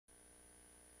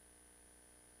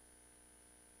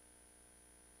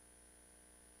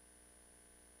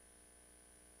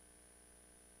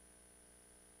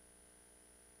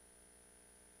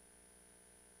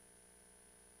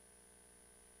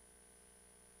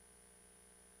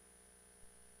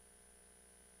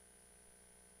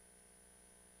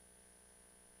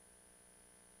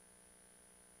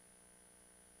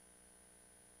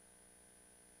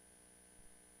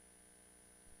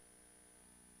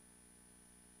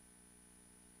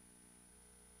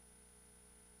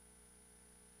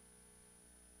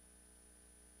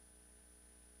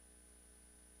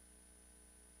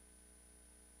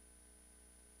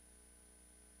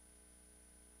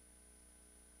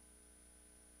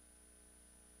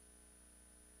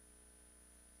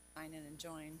sign in and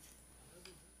join.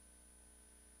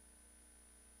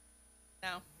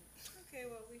 No. Okay,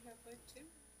 well, we have like two.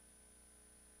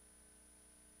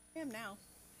 I am now.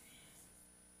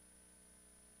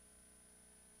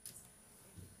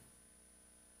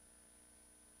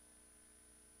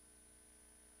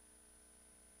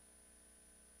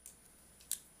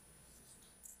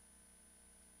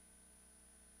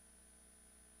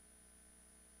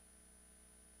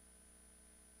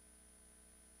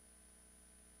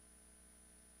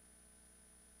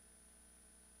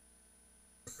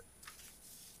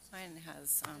 Mine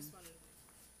has,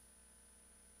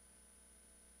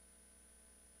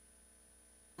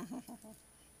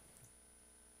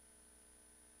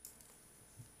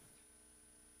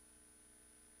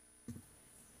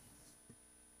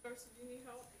 Darcy, do you need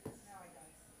help? No, I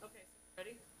don't. Okay,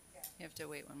 ready? you have to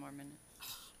wait one more minute.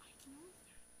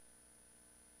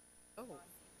 Oh,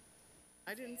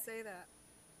 I didn't say that.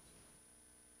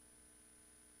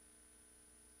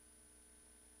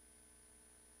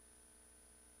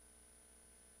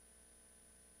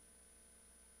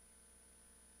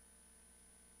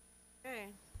 Okay.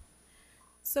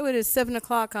 So it is 7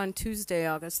 o'clock on Tuesday,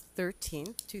 August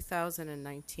 13th,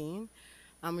 2019.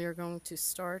 We are going to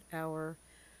start our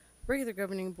regular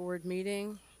governing board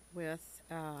meeting with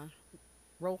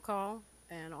roll call,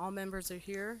 and all members are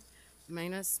here,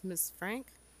 minus Ms. Frank.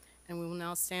 And we will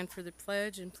now stand for the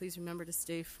pledge, and please remember to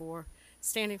stay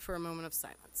standing for a moment of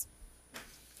silence.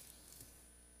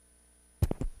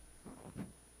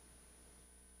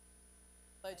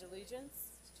 Pledge allegiance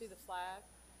to the flag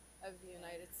of the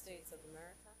United States of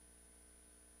America,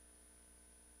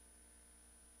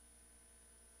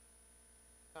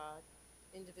 God,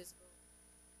 indivisible.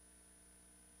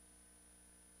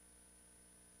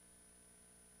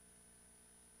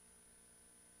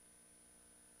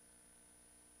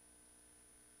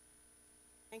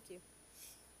 Thank you.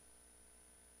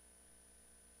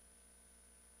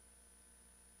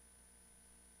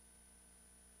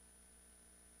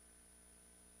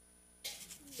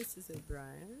 Mrs.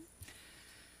 O'Brien.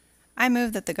 I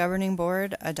move that the governing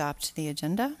board adopt the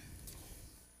agenda.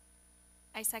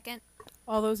 I second.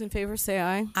 All those in favor say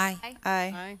aye. Aye. Aye.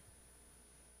 Aye. Aye.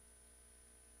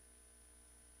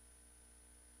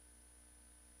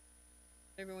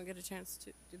 Everyone get a chance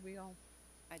to, did we all?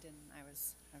 I didn't. I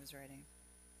was writing.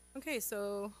 Okay,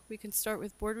 so we can start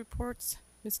with board reports.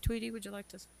 Ms. Tweedy, would you like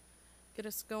to get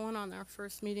us going on our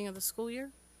first meeting of the school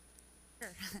year?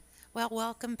 Sure. Well,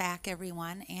 welcome back,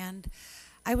 everyone. And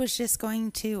I was just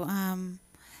going to,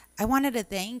 I wanted to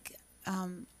thank,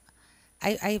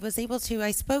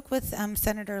 I spoke with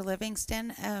Senator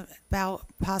Livingston about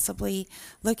possibly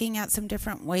looking at some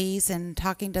different ways and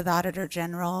talking to the Auditor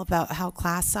General about how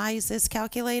class size is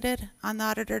calculated on the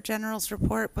Auditor General's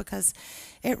report, because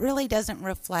it really doesn't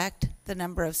reflect the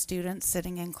number of students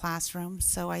sitting in classrooms.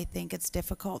 So I think it's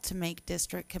difficult to make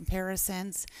district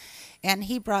comparisons. And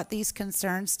he brought these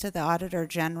concerns to the Auditor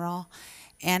General.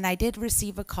 And I did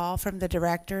receive a call from the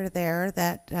director there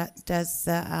that does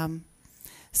the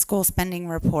school spending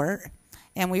report,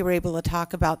 and we were able to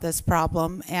talk about this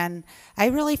problem, and I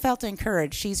really felt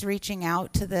encouraged. She's reaching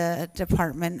out to the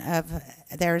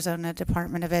Arizona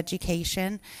Department of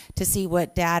Education to see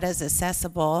what data is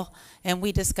accessible, and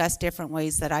we discussed different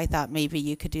ways that I thought maybe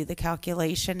you could do the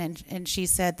calculation, and she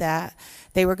said that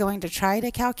they were going to try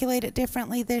to calculate it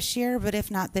differently this year, but if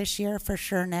not this year, for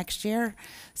sure next year.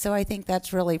 So I think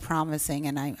that's really promising,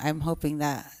 and I'm hoping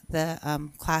that the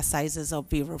class sizes will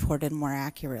be reported more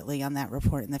accurately on that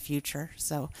report in the future.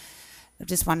 So I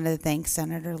just wanted to thank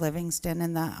Senator Livingston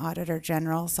and the Auditor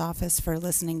General's office for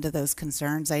listening to those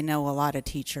concerns. I know a lot of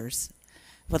teachers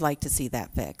would like to see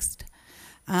that fixed.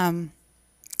 And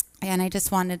I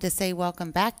just wanted to say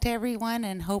welcome back to everyone,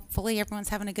 and hopefully everyone's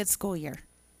having a good school year.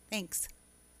 Thanks.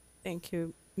 Thank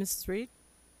you. Mrs. Reed?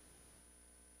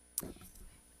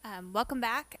 Welcome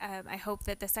back. I hope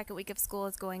that the second week of school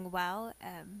is going well.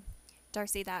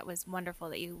 Darcy, that was wonderful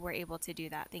that you were able to do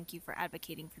that. Thank you for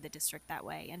advocating for the district that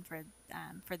way, and for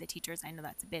the teachers. I know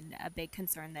that's been a big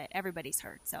concern that everybody's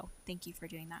heard, so thank you for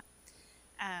doing that.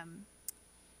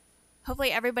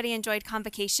 Hopefully everybody enjoyed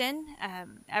convocation.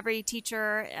 Every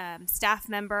teacher, staff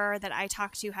member that I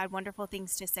talked to had wonderful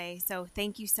things to say. So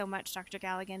thank you so much, Dr.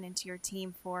 Galligan, and to your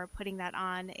team for putting that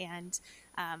on, and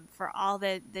for all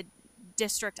the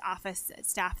district office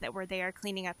staff that were there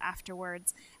cleaning up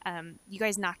afterwards. You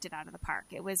guys knocked it out of the park.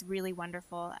 It was really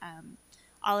wonderful.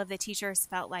 All of the teachers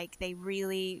felt like they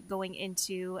really, going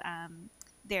into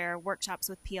their workshops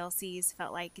with PLCs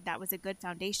felt like that was a good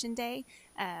foundation day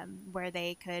where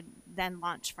they could then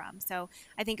launch from. So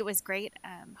I think it was great.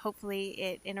 Hopefully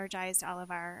it energized all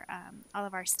of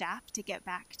our staff to get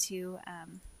back to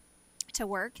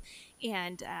work,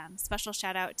 and special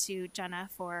shout out to Jenna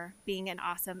for being an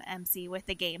awesome MC with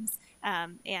the games,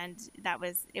 and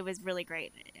it was really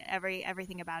great,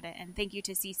 everything about it. And thank you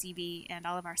to CCV and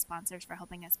all of our sponsors for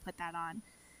helping us put that on.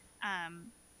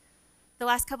 The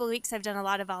last couple of weeks I've done a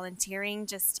lot of volunteering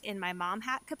just in my mom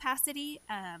hat capacity,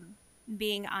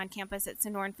 being on campus at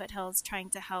Sonoran Foothills, trying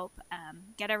to help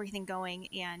get everything going.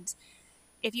 And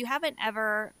if you haven't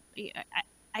ever,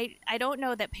 I don't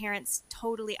know that parents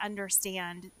totally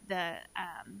understand the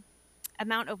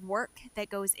amount of work that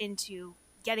goes into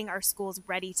getting our schools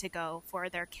ready to go for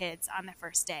their kids on the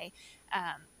first day.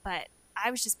 But I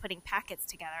was just putting packets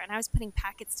together, and I was putting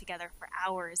packets together for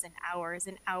hours and hours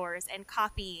and hours, and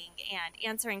copying and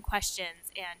answering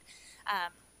questions.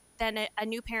 And then a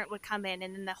new parent would come in,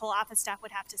 and then the whole office staff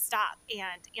would have to stop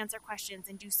and answer questions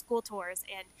and do school tours.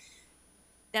 And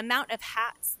the amount of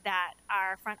hats that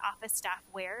our front office staff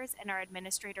wears and our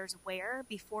administrators wear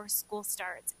before school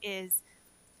starts is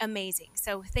amazing.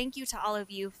 So thank you to all of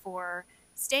you for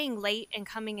staying late and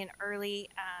coming in early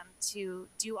to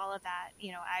do all of that.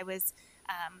 You know, I was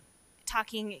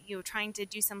trying to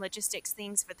do some logistics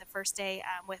things for the first day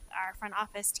with our front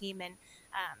office team, and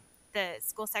the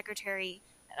school secretary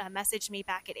messaged me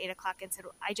back at 8 o'clock and said,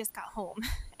 well, I just got home.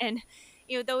 And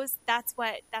you know, that's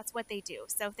what they do.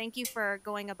 So thank you for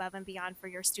going above and beyond for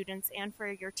your students and for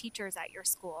your teachers at your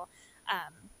school,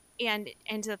 and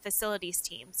to the facilities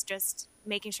teams, just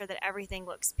making sure that everything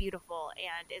looks beautiful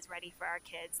and is ready for our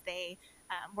kids. They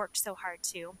worked so hard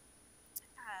too.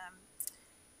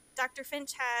 Dr.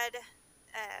 Finch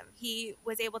he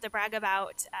was able to brag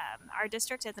about our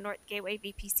district at the North Gateway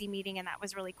VPC meeting, and that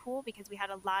was really cool because we had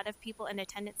a lot of people in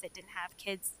attendance that didn't have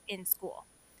kids in school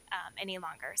any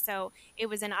longer. So it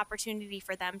was an opportunity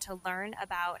for them to learn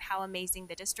about how amazing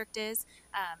the district is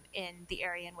in the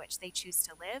area in which they choose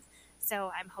to live.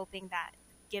 So I'm hoping that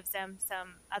gives them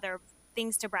some other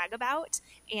things to brag about.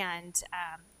 And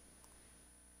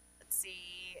let's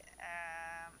see,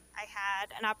 I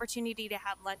had an opportunity to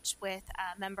have lunch with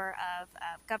a member of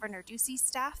Governor Ducey's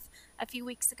staff a few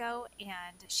weeks ago,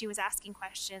 and she was asking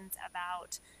questions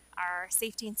about our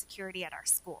safety and security at our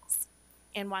schools,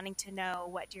 and wanting to know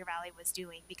what Deer Valley was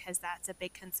doing, because that's a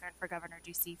big concern for Governor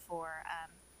Ducey for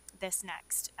this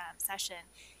next session.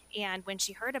 And when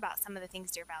she heard about some of the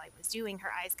things Deer Valley was doing, her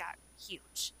eyes got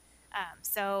huge.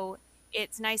 So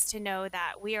it's nice to know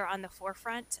that we are on the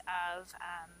forefront of,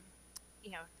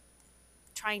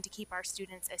 trying to keep our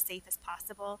students as safe as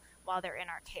possible while they're in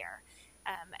our care.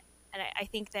 And I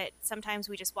think that sometimes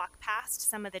we just walk past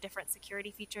some of the different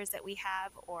security features that we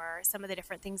have, or some of the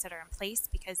different things that are in place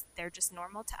because they're just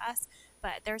normal to us.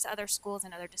 But there's other schools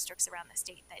and other districts around the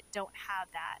state that don't have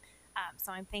that.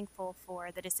 So I'm thankful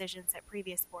for the decisions that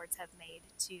previous boards have made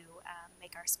to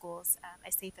make our schools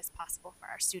as safe as possible for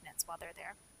our students while they're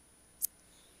there.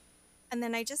 And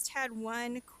then I just had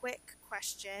one quick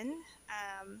question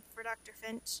for Dr.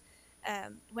 Finch.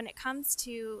 When it comes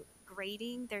to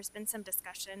grading, there's been some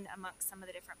discussion amongst some of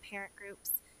the different parent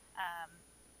groups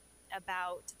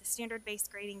about the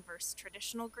standard-based grading versus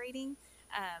traditional grading,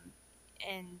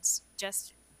 and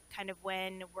just kind of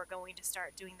when we're going to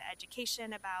start doing the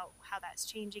education about how that's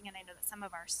changing. And I know that some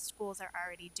of our schools are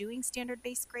already doing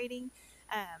standard-based grading,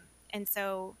 and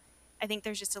so I think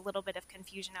there's just a little bit of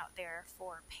confusion out there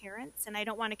for parents, and I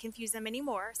don't want to confuse them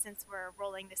anymore since we're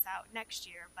rolling this out next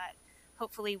year, but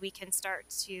hopefully we can start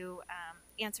to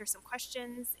answer some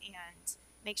questions and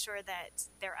make sure that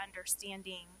they're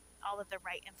understanding all of the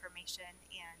right information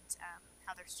and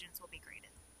how their students will be graded.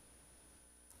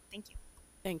 Thank you.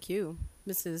 Thank you.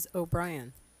 Mrs.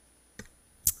 O'Brien.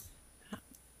 I'd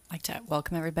like to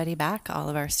welcome everybody back, all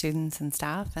of our students and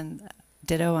staff, and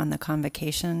ditto on the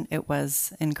convocation. It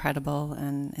was incredible,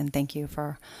 and thank you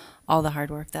for all the hard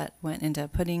work that went into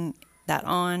putting that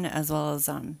on, as well as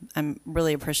I'm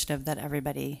really appreciative that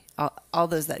everybody, all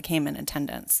those that came in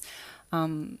attendance.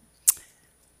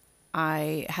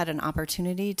 I had an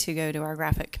opportunity to go to our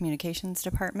graphic communications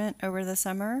department over the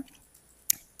summer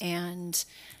and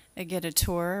get a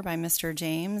tour by Mr.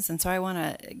 James, and so I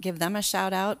want to give them a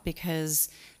shout out because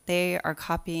they are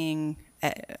copying,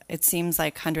 it seems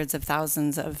like hundreds of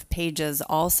thousands of pages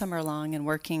all summer long and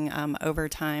working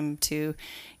overtime to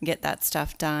get that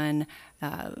stuff done.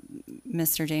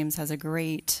 Mr. James has a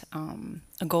great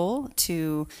a goal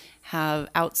to have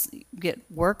get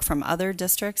work from other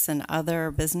districts and other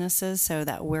businesses so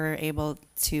that we're able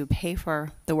to pay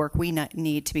for the work we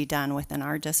need to be done within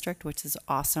our district, which is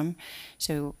awesome.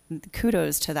 So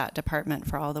kudos to that department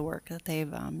for all the work that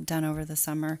they've done over the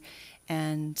summer.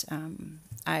 And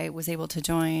I was able to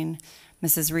join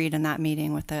Mrs. Reed in that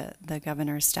meeting with the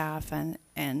governor's staff,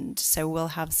 and so we'll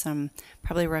have some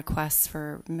probably requests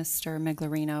for Mr.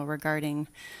 Miglerino regarding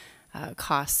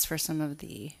costs for some of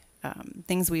the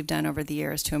things we've done over the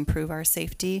years to improve our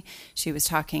safety. She was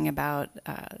talking about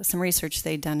some research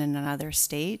they'd done in another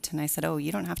state, and I said, "Oh,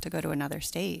 you don't have to go to another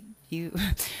state.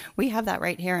 We have that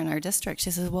right here in our district." She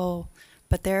says, "Well,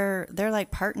 but they're like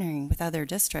partnering with other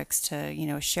districts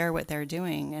to share what they're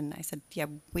doing." And I said, "Yeah,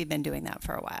 we've been doing that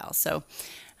for a while." So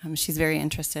she's very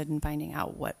interested in finding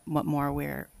out what more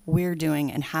we're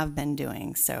doing and have been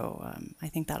doing. So I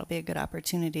think that'll be a good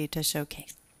opportunity to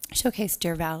showcase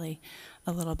Deer Valley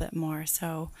a little bit more.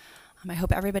 So I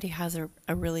hope everybody has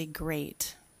a really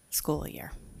great school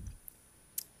year.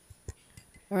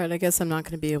 All right, I guess I'm not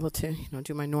going to be able to,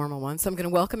 do my normal one. So I'm going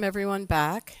to welcome everyone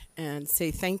back and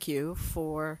say thank you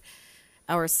for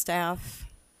our staff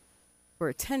for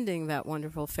attending that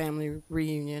wonderful family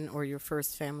reunion, or your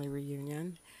first family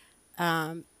reunion.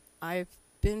 I've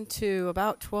been to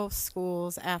about 12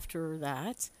 schools after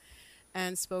that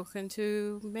and spoken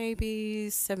to maybe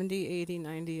 70, 80,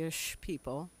 90-ish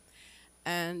people.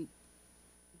 And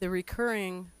the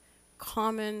recurring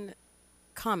common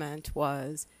comment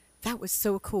was, "That was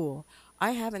so cool.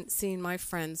 I haven't seen my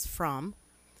friends from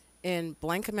in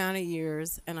blank amount of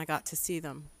years, and I got to see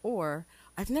them." Or,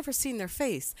 "I've never seen their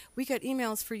face. We got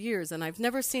emails for years, and I've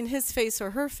never seen his face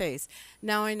or her face.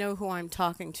 Now I know who I'm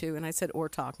talking to." And I said, "Or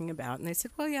talking about." And they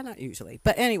said, "Well, yeah, not usually."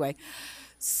 But anyway,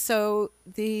 so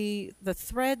the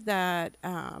thread that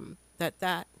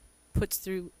that puts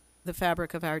through the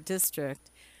fabric of our district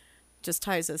just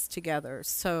ties us together.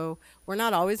 So we're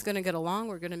not always going to get along.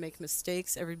 We're going to make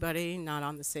mistakes, everybody, not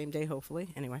on the same day, hopefully.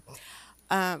 Anyway,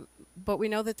 but we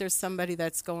know that there's somebody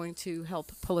that's going to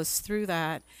help pull us through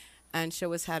that and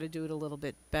show us how to do it a little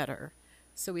bit better.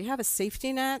 So we have a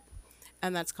safety net,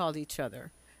 and that's called each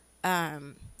other.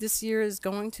 This year is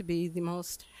going to be the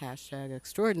most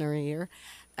 #extraordinary year,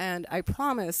 and I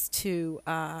promise to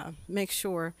make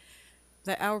sure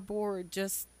that our board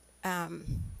just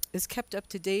is kept up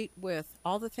to date with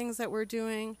all the things that we're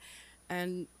doing.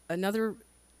 And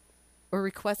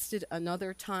requested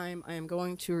another time, I am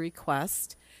going to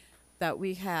request that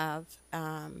we have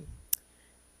a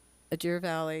Deer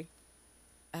Valley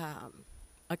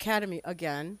Academy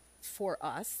again for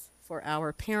us, for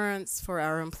our parents, for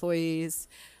our employees.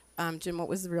 Jim, what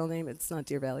was the real name? It's not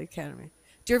Deer Valley Academy.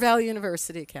 Deer Valley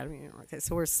University Academy. Okay,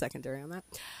 so we're secondary on that.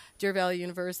 Deer Valley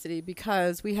University,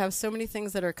 because we have so many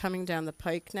things that are coming down the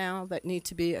pike now that need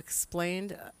to be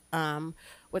explained,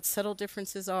 what subtle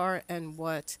differences are and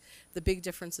what the big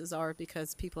differences are,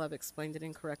 because people have explained it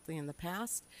incorrectly in the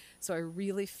past. So I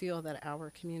really feel that our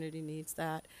community needs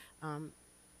that.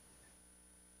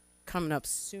 Coming up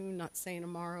soon, not saying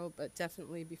tomorrow, but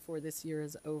definitely before this year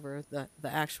is over, the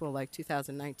actual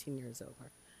 2019 year is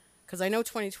over. Because I know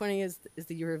 2020 is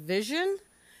the year of vision,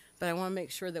 but I want to make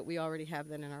sure that we already have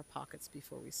that in our pockets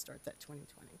before we start that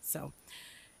 2020. So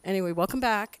anyway, welcome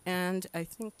back. And I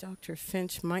think Dr.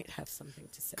 Finch might have something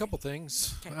to say. A couple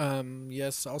things. Okay.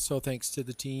 Yes, also thanks to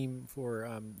the team for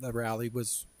the rally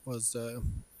was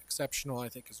exceptional, I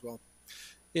think, as well.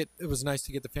 It was nice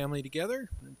to get the family together.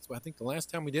 I think the last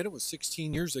time we did it was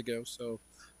 16 years ago. So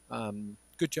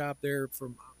good job there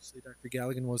from, obviously, Dr.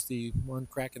 Galligan was the one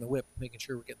cracking the whip, making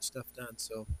sure we're getting stuff done.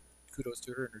 So kudos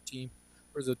to her and her team.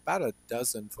 There was about a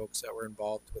dozen folks that were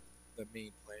involved with the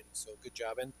main planning. So good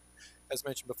job. And as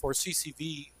mentioned before,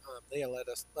 CCV, they let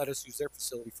us use their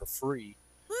facility for free.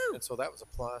 Woo. And so that was a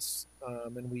plus.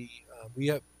 And we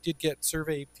did get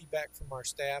survey feedback from our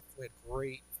staff. We had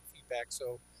great feedback.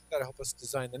 So that'll help us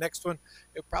design the next one.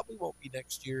 It probably won't be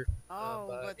next year.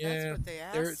 But that's what they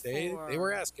asked for. They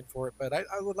were asking for it, but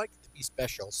I would like it to be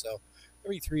special. So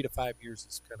every 3 to 5 years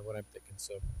is kind of what I'm thinking.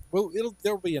 So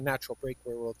there'll be a natural break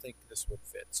where we'll think this would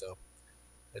fit. So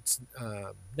it's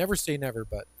never say never,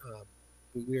 but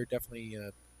we are definitely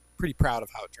pretty proud of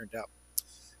how it turned out.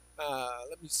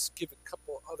 Let me just give a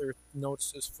couple other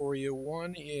notices for you.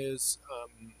 One is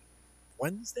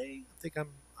Wednesday. I think I'm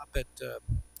up at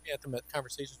Anthem at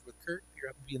Conversations with Kurt. If you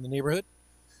happen to be in the neighborhood,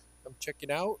 come check it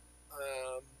out.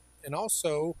 And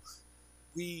also,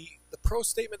 the pro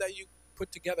statement that you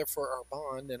put together for our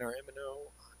bond and our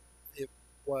M&O,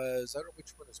 was, I don't know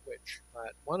which one is which,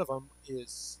 but one of them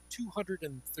is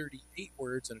 238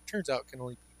 words, and it turns out it can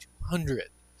only be 200.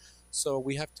 So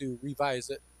we have to revise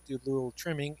it, do a little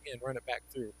trimming, and run it back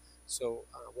through. So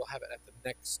we'll have it at the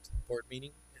next board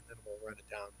meeting, and then we'll run it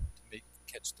down to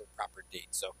catch the proper date.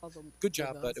 So good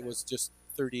job, but it was just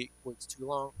 38 words too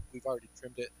long. We've already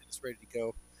trimmed it, and it's ready to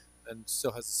go, and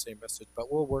still has the same message.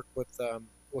 But we'll work with,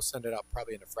 we'll send it out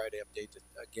probably in a Friday update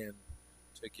again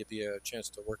to give you a chance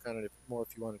to work on it if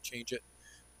you want to change it.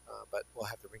 But we'll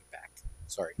have to bring it back.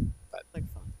 Sorry, but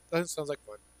Like fun. that sounds like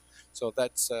fun. So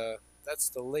that's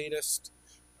the latest.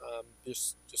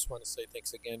 Just want to say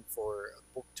thanks again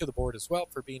to the board as well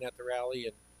for being at the rally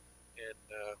and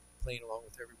playing along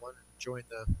with everyone and enjoying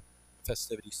the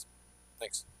festivities.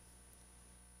 Thanks.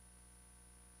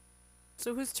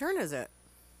 So whose turn is it?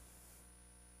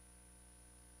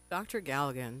 Dr.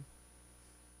 Galligan.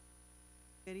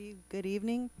 Good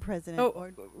evening, President. Oh,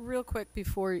 real quick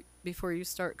before you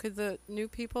start, could the new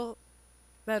people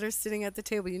that are sitting at the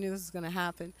table, you knew this was going to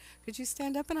happen, could you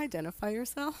stand up and identify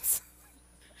yourselves?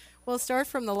 We'll start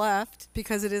from the left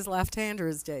because it is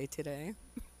Left-Handers Day today.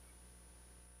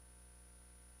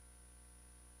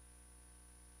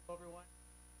 Everyone.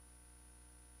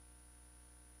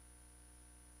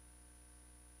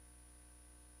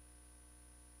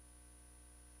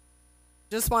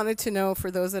 Just wanted to know for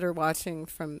those that are watching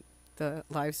from the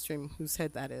live stream whose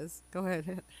head that is. Go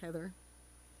ahead, Heather.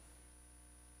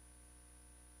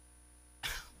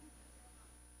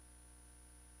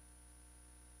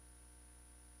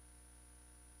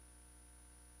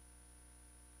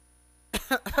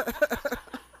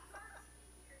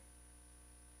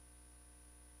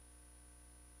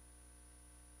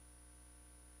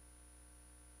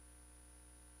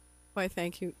 Why,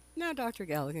 thank you. Now, Dr.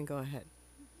 Galligan, go ahead.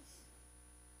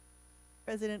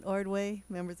 President Ordway,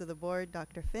 members of the board,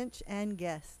 Dr. Finch, and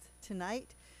guests.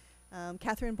 Tonight,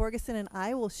 Catherine Borgeson and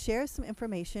I will share some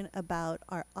information about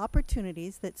our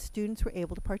opportunities that students were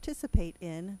able to participate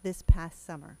in this past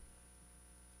summer.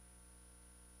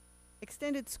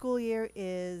 Extended school year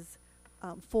is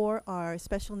for our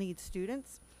special needs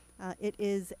students. It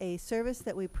is a service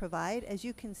that we provide. As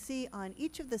you can see on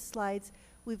each of the slides,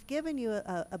 we've given you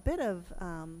a bit of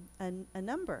a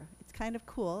number. It's kind of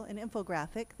cool, an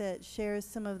infographic that shares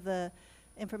some of the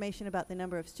information about the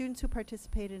number of students who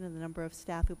participated and the number of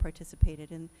staff who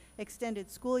participated. In extended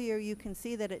school year, you can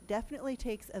see that it definitely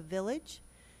takes a village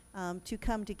to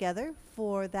come together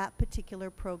for that particular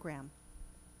program.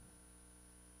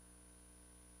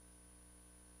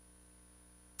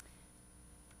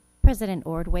 President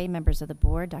Ordway, members of the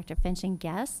board, Dr. Finch, and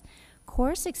guests,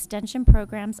 course extension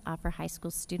programs offer high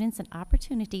school students an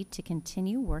opportunity to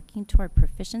continue working toward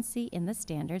proficiency in the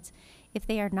standards if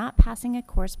they are not passing a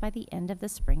course by the end of the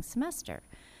spring semester.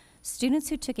 Students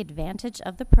who took advantage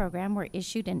of the program were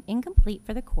issued an incomplete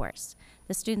for the course.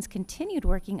 The students continued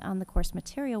working on the course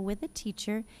material with the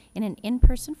teacher in an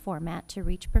in-person format to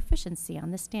reach proficiency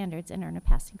on the standards and earn a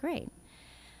passing grade.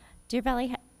 Deer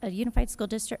Valley Unified School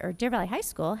District, or Deer Valley High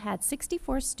School, had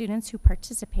 64 students who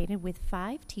participated with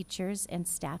 5 teachers and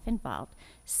staff involved.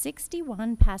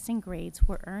 61 passing grades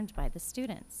were earned by the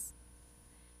students.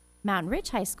 Mountain Ridge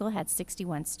High School had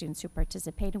 61 students who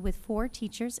participated with 4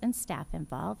 teachers and staff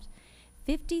involved.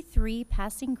 53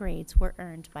 passing grades were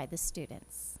earned by the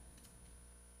students.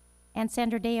 And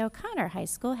Sandra Day O'Connor High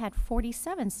School had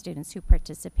 47 students who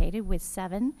participated with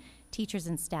 7 teachers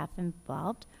and staff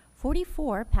involved.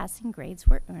 44 passing grades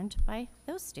were earned by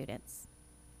those students.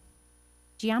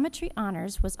 Geometry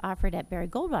Honors was offered at Barry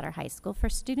Goldwater High School for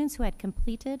students who had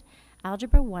completed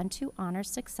Algebra 1-2 honors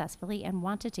successfully and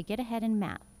wanted to get ahead in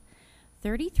math.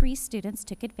 33 students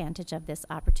took advantage of this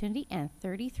opportunity and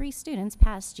 33 students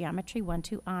passed Geometry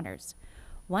 1-2 honors.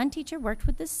 One teacher worked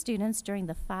with the students during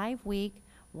the 5-week,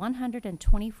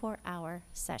 124-hour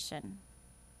session.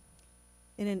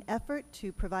 In an effort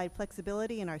to provide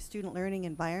flexibility in our student learning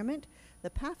environment,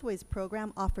 the Pathways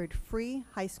program offered free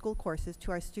high school courses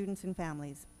to our students and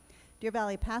families. Deer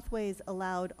Valley Pathways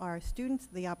allowed our students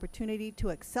the opportunity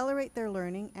to accelerate their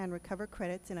learning and recover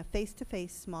credits in a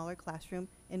face-to-face, smaller classroom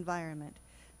environment.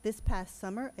 This past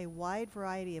summer, a wide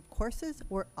variety of courses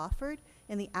were offered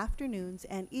in the afternoons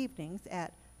and evenings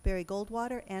at Barry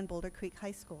Goldwater and Boulder Creek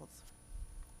High Schools.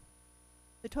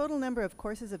 The total number of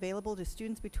courses available to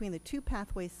students between the 2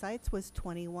 Pathways sites was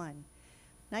 21.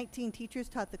 19 teachers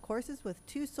taught the courses with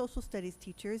 2 social studies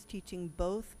teachers teaching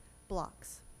both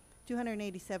blocks.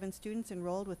 287 students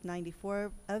enrolled, with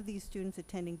 94 of these students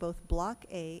attending both Block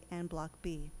A and Block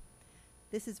B.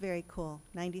 This is very cool.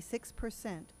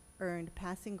 96% earned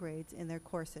passing grades in their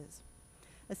courses.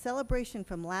 A celebration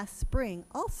from last spring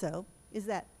also is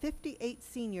that 58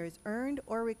 seniors earned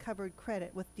or recovered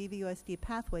credit with DVUSD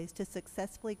Pathways to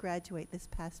successfully graduate this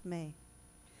past May.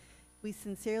 We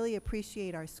sincerely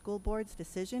appreciate our school board's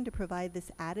decision to provide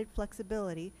this added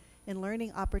flexibility in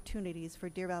learning opportunities for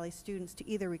Deer Valley students to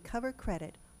either recover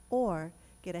credit or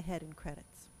get ahead in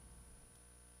credits.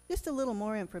 Just a little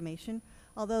more information.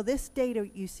 Although this data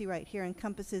you see right here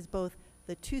encompasses both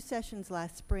the 2 sessions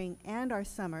last spring and our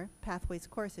summer Pathways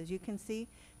courses, you can see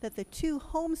that the 2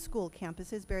 homeschool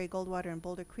campuses, Barry Goldwater and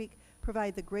Boulder Creek,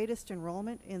 provide the greatest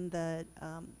enrollment in the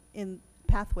in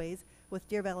Pathways, with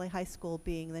Deer Valley High School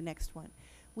being the next one.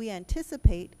 We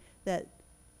anticipate that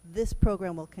this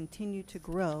program will continue to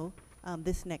grow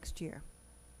this next year.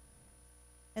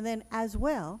 And then as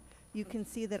well, you can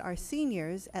see that our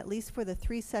seniors, at least for the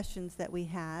 3 sessions that we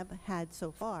have had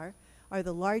so far, are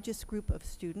the largest group of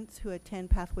students who attend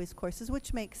Pathways courses,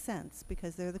 which makes sense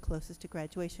because they're the closest to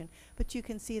graduation. But you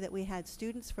can see that we had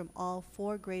students from all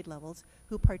 4 grade levels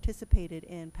who participated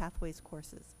in Pathways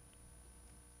courses.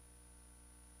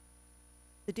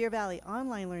 The Deer Valley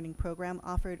Online Learning Program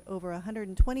offered over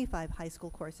 125 high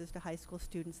school courses to high school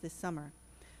students this summer.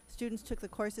 Students took the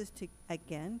courses to,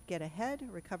 again, get ahead,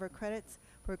 recover credits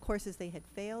for courses they had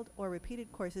failed, or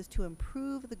repeated courses to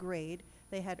improve the grade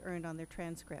they had earned on their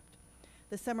transcript.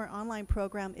 The summer online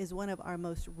program is one of our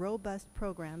most robust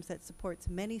programs that supports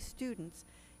many students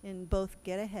in both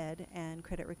get ahead and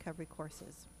credit recovery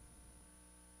courses.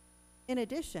 In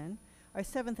addition, our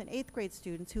 7th and 8th grade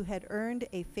students who had earned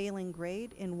a failing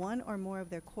grade in 1 or more of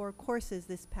their core courses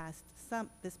this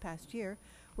past year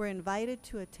were invited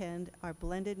to attend our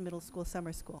blended middle school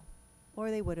summer school,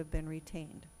 or they would have been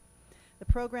retained. The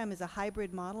program is a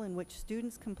hybrid model in which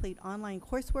students complete online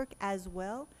coursework as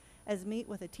well as meet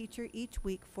with a teacher each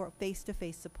week for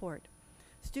face-to-face support.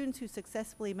 Students who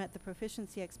successfully met the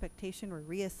proficiency expectation were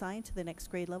reassigned to the next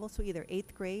grade level, so either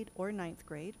 8th grade or 9th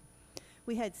grade.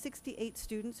 We had 68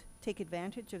 students take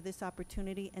advantage of this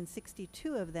opportunity, and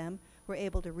 62 of them were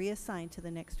able to reassign to the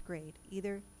next grade,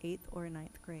 either 8th or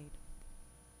 9th grade.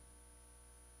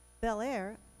 Bel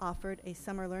Air offered a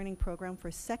summer learning program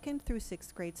for 2nd through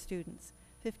 6th grade students.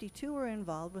 52 were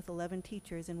involved, with 11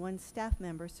 teachers and 1 staff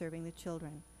member serving the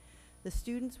children. The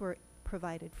students were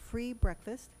provided free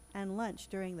breakfast and lunch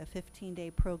during the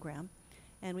 15-day program,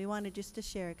 and we wanted just to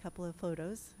share a couple of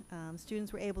photos.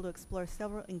 Students were able to explore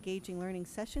several engaging learning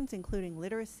sessions, including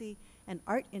literacy and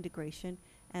art integration,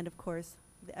 and of course,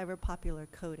 the ever-popular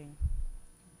coding.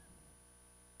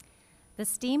 The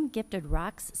STEAM Gifted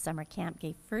Rocks Summer Camp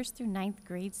gave 1st through 9th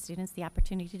grade students the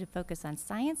opportunity to focus on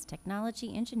science,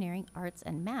 technology, engineering, arts,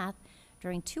 and math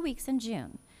during 2 weeks in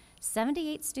June.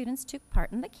 78 students took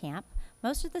part in the camp.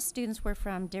 Most of the students were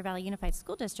from Deer Valley Unified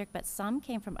School District, but some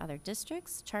came from other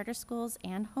districts, charter schools,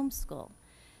 and homeschool.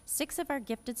 6 of our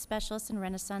gifted specialists and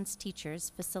Renaissance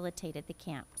teachers facilitated the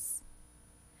camps.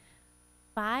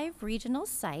 5 regional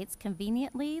sites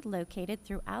conveniently located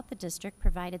throughout the district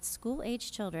provided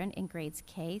school-age children in grades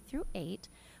K through 8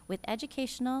 with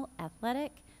educational,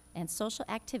 athletic, and social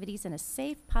activities in a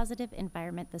safe, positive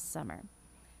environment this summer.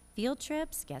 Field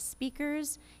trips, guest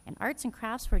speakers, and arts and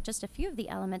crafts were just a few of the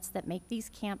elements that make these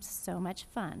camps so much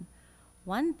fun.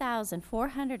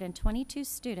 1,422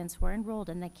 students were enrolled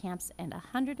in the camps, and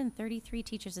 133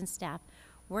 teachers and staff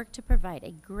worked to provide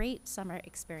a great summer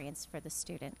experience for the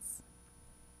students.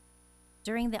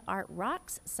 During the Art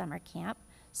Rocks Summer Camp,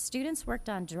 students worked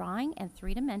on drawing and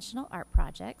 3-dimensional art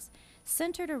projects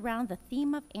centered around the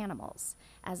theme of animals.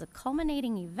 As a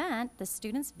culminating event, the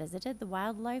students visited the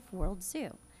Wildlife World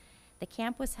Zoo. The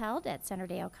camp was held at Sandra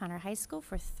Day O'Connor High School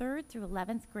for 3rd through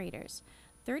 11th graders.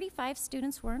 35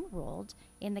 students were enrolled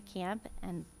in the camp,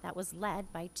 and that was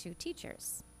led by 2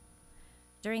 teachers.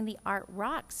 During the Art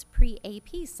Rocks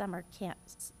pre-AP summer camp,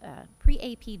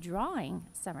 pre-AP drawing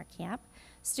summer camp,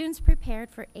 students prepared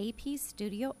for AP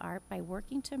studio art by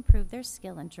working to improve their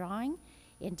skill in drawing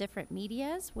in different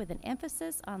medias with an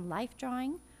emphasis on life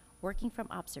drawing, working from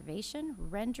observation,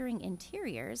 rendering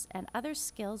interiors, and other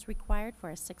skills required for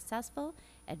a successful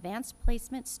advanced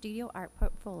placement studio art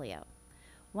portfolio.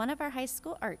 One of our high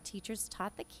school art teachers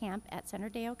taught the camp at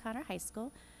Sandra Day O'Connor High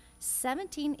School.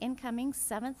 17 incoming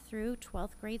 7th through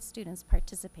 12th grade students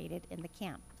participated in the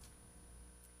camp.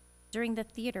 During the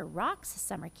Theater Rocks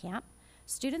Summer Camp,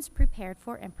 students prepared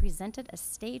for and presented a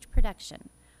stage production.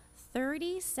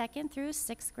 30 2nd through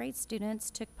 6th grade students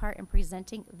took part in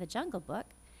presenting The Jungle Book,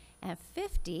 and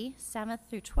 50 7th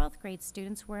through 12th grade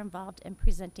students were involved in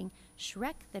presenting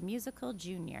Shrek the Musical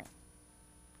Junior.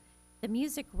 The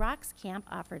Music Rocks Camp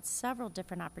offered several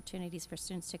different opportunities for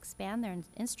students to expand their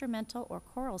instrumental or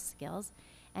choral skills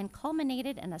and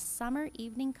culminated in a summer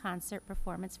evening concert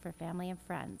performance for family and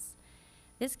friends.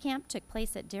 This camp took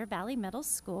place at Deer Valley Middle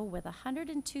School with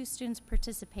 102 students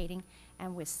participating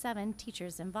and with 7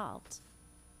 teachers involved.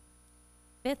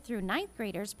 5th through 9th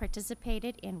graders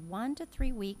participated in 1 to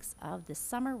 3 weeks of the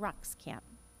Summer Rocks Camp.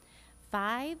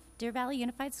 5 Deer Valley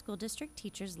Unified School District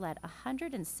teachers led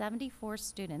 174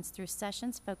 students through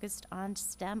sessions focused on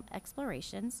STEM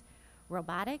explorations,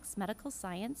 robotics, medical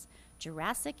science,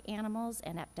 Jurassic animals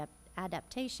and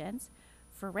adaptations,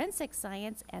 forensic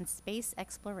science, and space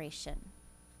exploration.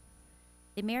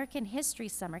 The American History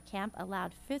Summer Camp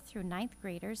allowed 5th through 9th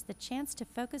graders the chance to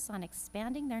focus on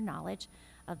expanding their knowledge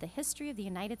of the history of the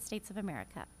United States of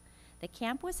America. The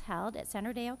camp was held at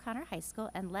Sandra Day O'Connor High School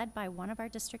and led by one of our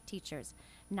district teachers.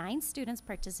 9 students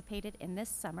participated in this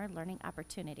summer learning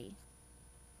opportunity.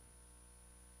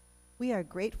 We are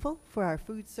grateful for our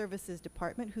food services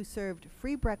department who served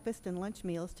free breakfast and lunch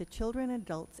meals to children and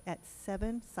adults at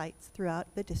 7 sites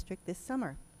throughout the district this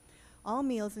summer. All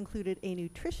meals included a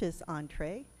nutritious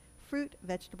entree, fruit,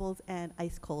 vegetables, and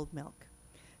ice-cold milk.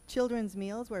 Children's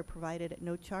meals were provided at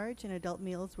no charge, and adult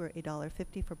meals were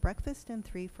 $1.50 for breakfast and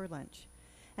 $3 for lunch.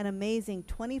 An amazing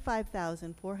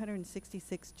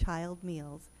 25,466 child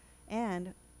meals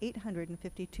and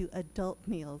 852 adult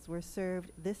meals were served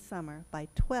this summer by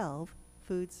 12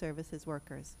 food services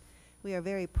workers. We are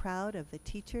very proud of the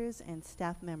teachers and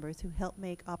staff members who help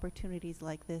make opportunities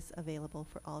like this available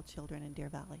for all children in Deer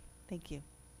Valley. Thank you.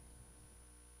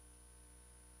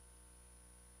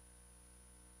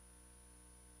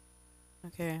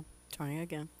 Okay, trying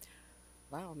again.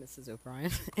 Wow, Mrs.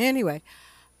 O'Brien. Anyway,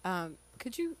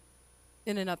 could you,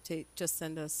 in an update, just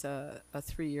send us a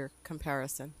 3-year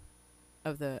comparison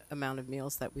of the amount of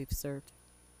meals that we've served?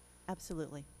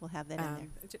 Absolutely. We'll have that in there.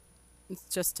 It's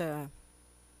just a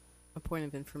point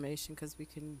of information because we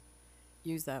can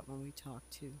use that when we talk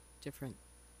to different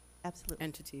Absolutely.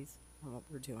 entities on what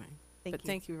we're doing. Thank you.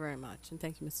 Thank you very much, and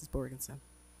thank you, Mrs. Borgensen.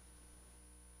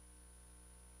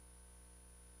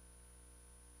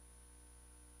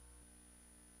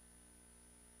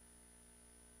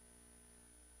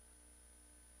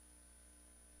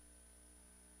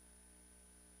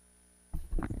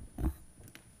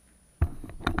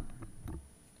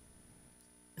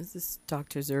 Is this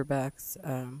Dr. Zurbach's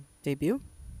debut?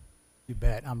 You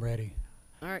bet. I'm ready.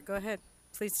 All right, go ahead.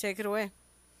 Please take it away.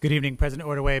 Good evening, President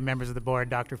Ordway, members of the board,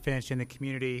 Dr. Finch, and the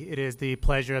community. It is the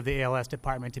pleasure of the ALS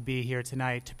department to be here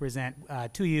tonight to present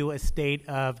to you a state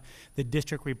of the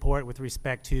district report with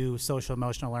respect to social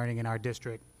emotional learning in our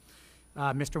district.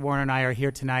 Mr. Warner and I are here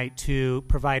tonight to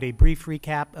provide a brief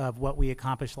recap of what we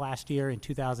accomplished last year in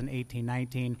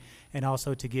 2018-19, and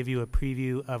also to give you a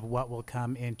preview of what will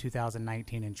come in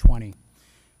 2019 and 20.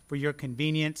 For your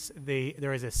convenience,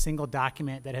 there is a single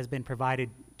document that has been provided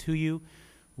to you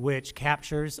which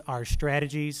captures our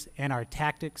strategies and our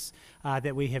tactics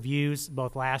that we have used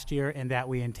both last year and that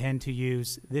we intend to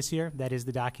use this year. That is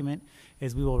the document,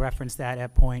 as we will reference that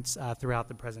at points throughout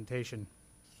the presentation.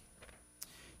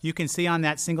 You can see on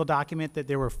that single document that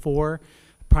there were 4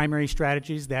 primary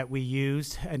strategies that we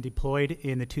used and deployed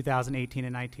in the 2018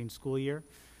 and 19 school year.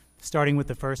 Starting with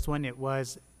the first one, it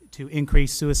was to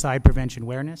increase suicide prevention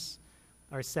awareness.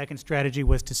 Our second strategy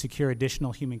was to secure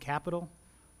additional human capital.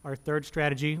 Our third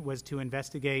strategy was to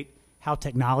investigate how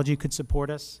technology could support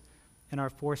us. And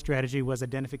our fourth strategy was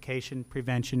identification,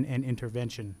 prevention, and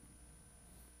intervention.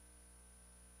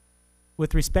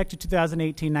 With respect to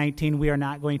 2018-19, we are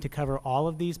not going to cover all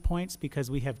of these points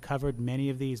because we have covered many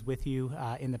of these with you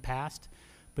in the past.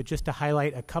 But just to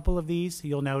highlight a couple of these,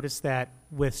 you'll notice that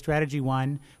with strategy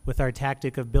 1, with our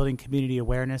tactic of building community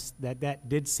awareness, that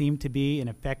did seem to be an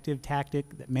effective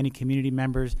tactic that many community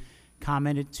members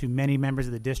commented to many members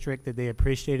of the district that they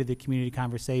appreciated the community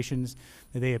conversations,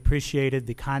 that they appreciated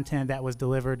the content that was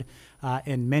delivered,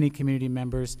 and many community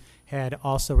members had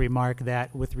also remarked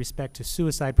that with respect to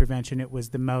suicide prevention, it was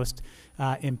the most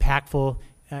impactful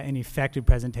and effective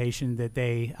presentation that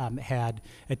they had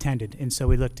attended. And so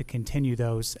we look to continue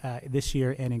those this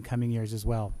year and in coming years as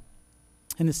well.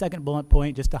 And the second bullet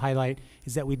point, just to highlight,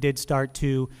 is that we did start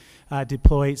to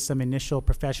deploy some initial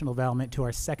professional development to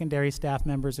our secondary staff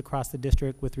members across the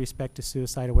district with respect to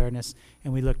suicide awareness,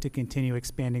 and we look to continue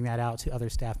expanding that out to other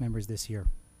staff members this year.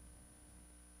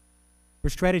 For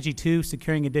strategy 2,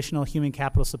 securing additional human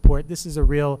capital support, this is a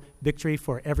real victory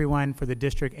for everyone, for the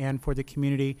district and for the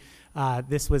community.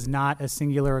 This was not a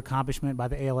singular accomplishment by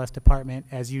the ALS department.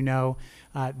 As you know,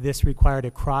 this required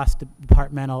a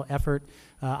cross-departmental effort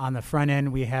On the front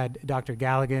end, we had Dr.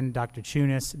 Galligan, Dr.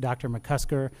 Chunis, Dr.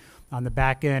 McCusker. On the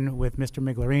back end, with Mr.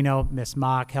 Miglarino, Ms.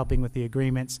 Mock helping with the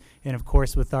agreements, and of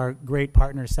course with our great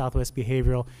partner, Southwest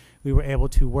Behavioral, we were able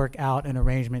to work out an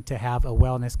arrangement to have a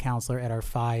wellness counselor at our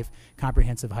 5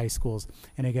 comprehensive high schools.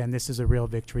 And again, this is a real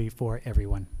victory for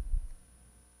everyone.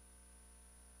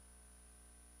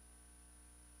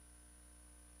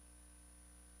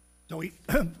 So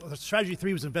strategy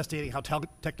 3 was investigating how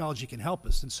technology can help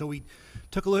us. And so we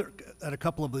took a look at a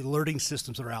couple of the alerting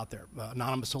systems that are out there,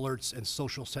 Anonymous Alerts and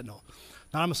Social Sentinel.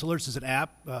 Anonymous Alerts is an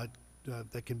app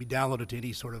that can be downloaded to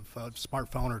any sort of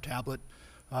smartphone or tablet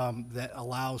that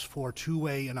allows for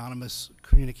two-way anonymous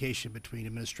communication between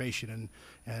administration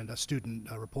and a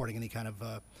student reporting any kind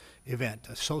of event.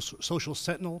 Social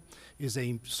Sentinel is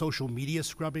a social media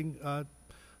scrubbing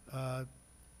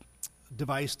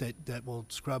device that will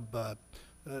scrub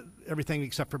everything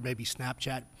except for maybe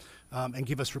Snapchat and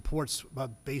give us reports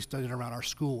based on and around our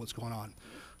school, what's going on.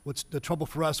 What's the trouble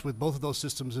for us with both of those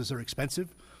systems is they're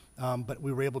expensive, but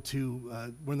we were able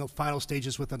to, we're in the final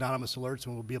stages with Anonymous Alerts,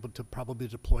 and we'll be able to probably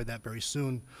deploy that very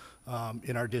soon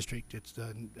in our district. It's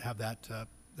have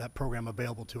that program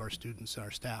available to our students and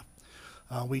our staff.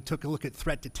 We took a look at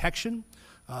threat detection.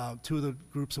 2 of the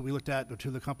groups that we looked at, or 2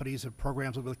 of the companies and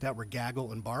programs that we looked at were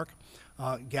Gaggle and Bark.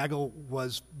 Gaggle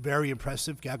was very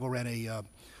impressive. Gaggle ran a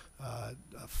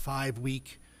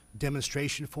 5-week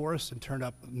demonstration for us and turned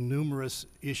up numerous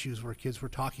issues where kids were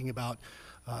talking about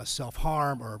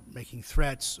self-harm or making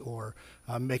threats or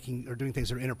doing things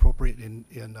that are inappropriate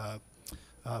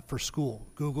for school.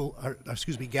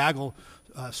 Gaggle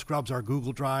scrubs our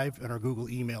Google Drive and our Google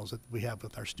emails that we have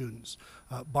with our students.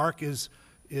 Bark is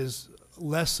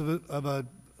less of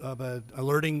an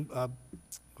alerting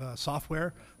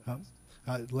software,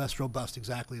 less robust,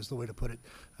 exactly is the way to put it.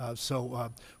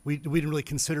 We didn't really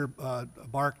consider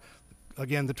Bark.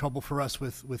 Again, the trouble for us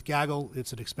with Gaggle,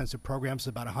 it's an expensive program. It's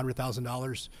about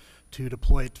 $100,000 to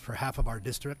deploy it for half of our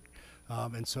district.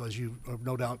 And so, as you are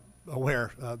no doubt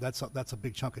aware, that's a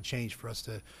big chunk of change for us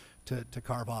to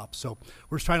carve off. So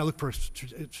we're just trying to look for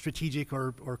strategic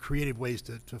or creative ways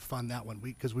to fund that one,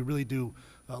 because we really do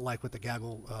like what the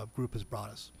Gaggle group has brought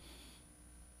us.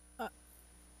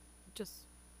 Just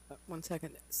one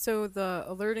second. So the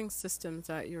alerting systems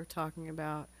that you're talking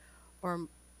about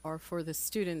are for the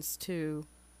students to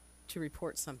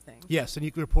report something. Yes, and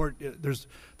you can report.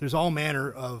 There's all manner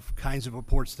of kinds of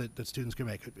reports that students can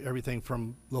make. Everything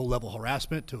from low-level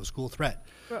harassment to a school threat.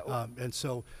 Right. And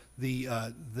so the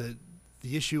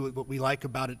issue, what we like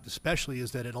about it especially,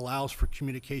 is that it allows for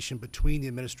communication between the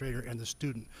administrator and the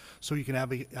student. So you can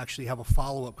actually have a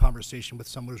follow-up conversation with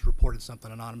someone who's reported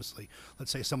something anonymously.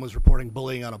 Let's say someone's reporting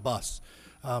bullying on a bus.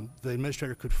 The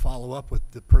administrator could follow up with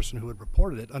the person who had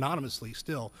reported it anonymously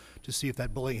still to see if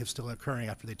that bullying is still occurring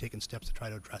after they've taken steps to try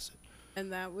to address it.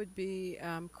 And that would be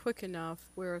quick enough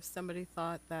where if somebody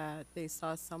thought that they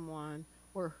saw someone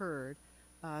or heard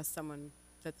someone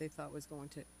that they thought was going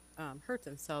to hurt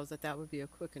themselves, that would be a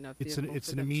quick enough vehicle It's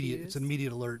for an them to immediate use? it's an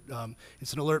immediate alert.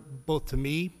 It's an alert both to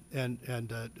me and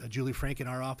Julie Frank in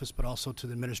our office, but also to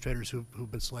the administrators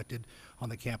who've been selected on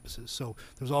the campuses. So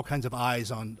there's all kinds of eyes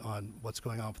on what's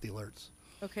going on with the alerts.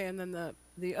 Okay, and then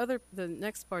the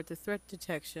next part, the threat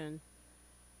detection,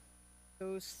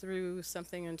 goes through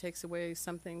something and takes away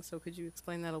something. So could you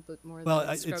explain that a little bit more? Well,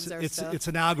 that scrubs our stuff? it's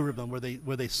an algorithm where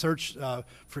they search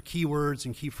for keywords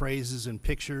and key phrases and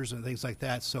pictures and things like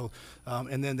that. So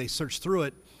and then they search through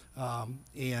it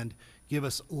and give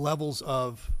us levels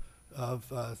of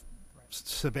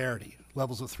severity,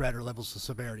 levels of threat or levels of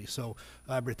severity. So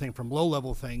everything from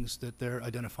low-level things that they're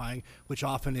identifying, which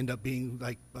often end up being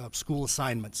like school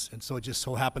assignments. And so it just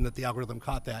so happened that the algorithm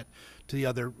caught that, to the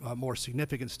other more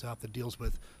significant stuff that deals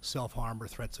with self-harm or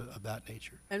threats of that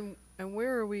nature. And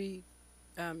where are we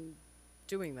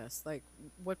doing this? Like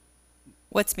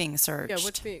What's being searched? Yeah,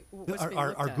 what's being looked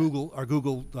Our at?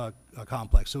 Google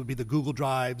complex. So it would be the Google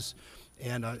Drives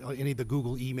and any of the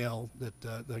Google email that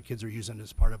the kids are using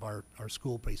as part of our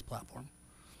school-based platform.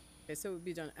 Okay, so it would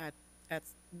be done at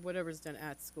whatever's done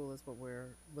at school is what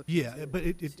we're looking Yeah, to. but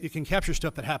it can capture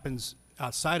stuff that happens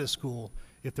outside of school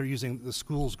if they're using the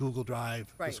school's Google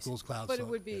Drive, Right. the school's cloud. But so, it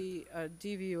would yeah. be a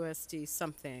DVUSD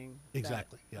something.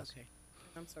 Exactly, yes. Okay.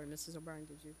 I'm sorry, Mrs. O'Brien,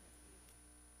 did you?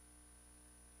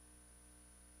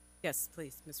 Yes,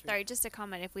 please, Ms. Reed. Sorry, just a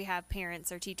comment. If we have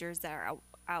parents or teachers that are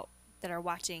out that are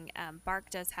watching, Bark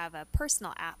does have a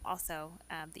personal app also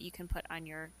that you can put on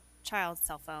your child's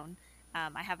cell phone.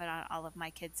 I have it on all of my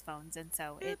kids' phones, and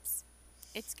so it's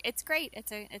great.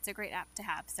 It's a great app to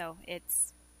have. So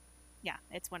it's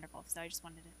wonderful. So I just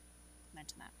wanted to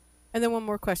mention that. And then one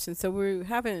more question. So we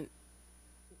haven't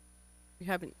We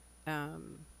haven't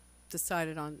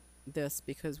decided on this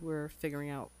because we're figuring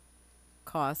out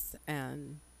costs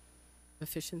and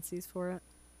efficiencies for it.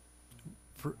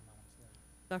 For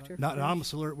Dr.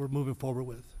 anonymous alert, we're moving forward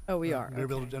with. Oh, we are. We're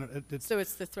able Okay. to So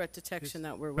it's the threat detection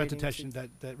that we're threat waiting detection, to.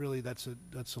 that really, that's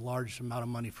a large amount of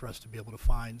money for us to be able to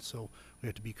find, so we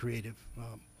have to be creative.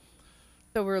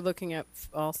 So we're looking at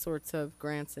all sorts of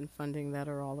grants and funding that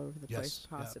are all over the place, Yes,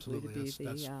 yeah, possibly to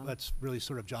absolutely. be That's really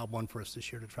sort of job one for us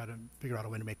this year, to try to figure out a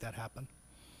way to make that happen.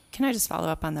 Can I just follow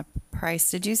up on the price?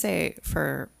 Did you say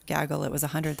for Gaggle it was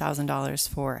 $100,000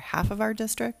 for half of our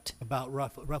district? About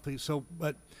roughly. So,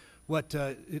 but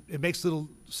it makes little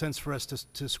sense for us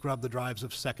to scrub the drives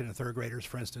of second and third graders,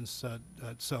 for instance.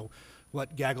 So,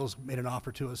 what Gaggle's made an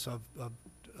offer to us of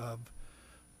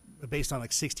based on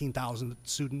like 16,000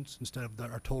 students instead of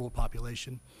our total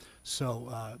population.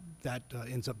 So that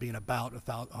ends up being about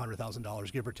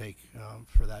 $100,000, give or take,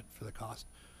 for the cost.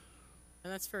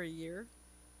 And that's for a year?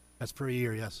 That's for a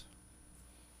year, yes.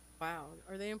 Wow.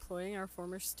 Are they employing our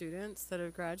former students that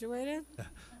have graduated?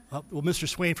 Well, Mr.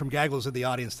 Swain from Gaggle's in the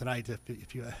audience tonight.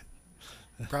 If you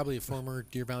Probably a former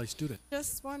Deer Valley student.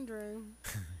 Just wondering.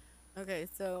 Okay,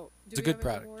 so It's a do we good have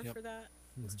product, any more yep. for that?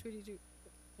 Ms. Tweedy,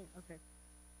 okay.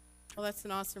 Well, that's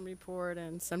an awesome report,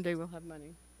 and someday we'll have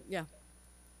money. Yeah.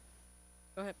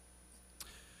 Go ahead.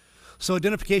 So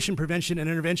identification, prevention, and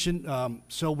intervention.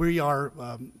 So we are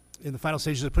in the final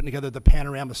stages of putting together the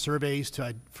panorama surveys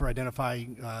for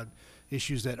identifying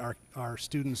issues that our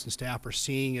students and staff are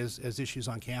seeing as issues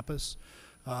on campus.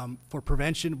 For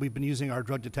prevention, we've been using our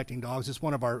drug detecting dogs. It's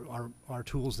one of our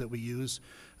tools that we use.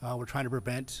 We're trying to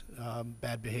prevent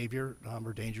bad behavior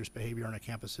or dangerous behavior on our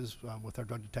campuses with our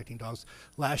drug detecting dogs.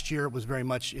 Last year, it was very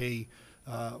much we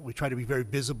tried to be very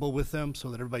visible with them so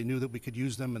that everybody knew that we could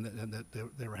use them and that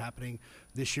they were happening.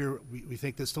 This year, we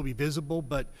think they'll still be visible,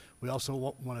 but we also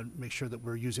want to make sure that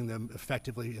we're using them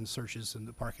effectively in searches in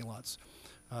the parking lots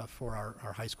for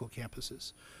our high school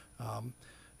campuses.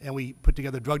 And we put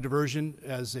together drug diversion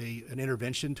as an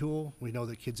intervention tool. We know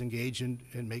that kids engage and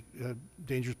make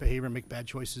dangerous behavior and make bad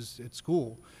choices at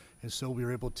school. And so we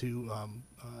were able to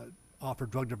offer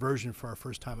drug diversion for our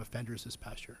first-time offenders this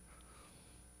past year.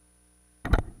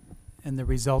 And the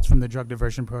results from the drug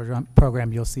diversion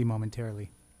program you'll see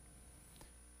momentarily.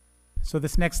 So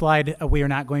this next slide we are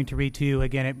not going to read to you.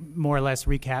 Again, it more or less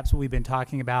recaps what we've been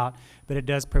talking about, but it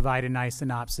does provide a nice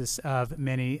synopsis of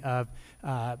many of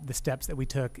the steps that we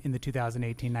took in the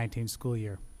 2018-19 school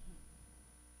year.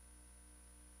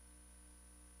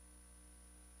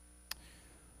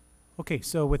 Okay,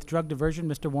 so with drug diversion,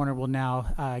 Mr. Warner will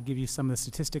now give you some of the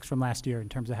statistics from last year in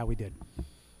terms of how we did.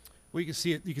 Well, you can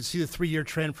see it. You can see the 3-year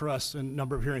trend for us in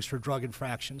number of hearings for drug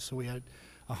infractions. So we had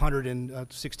 100 in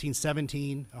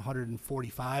 16-17,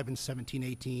 145 in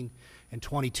 17-18, and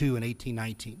 22 in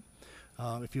 18-19.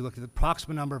 If you look at the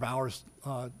approximate number of hours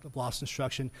of lost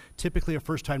instruction, typically a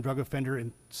first-time drug offender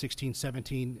in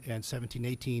 16-17 and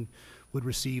 17-18 would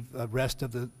receive a rest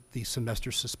of the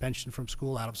semester suspension from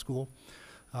school, out of school.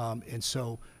 And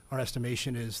so our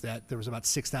estimation is that there was about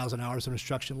 6,000 hours of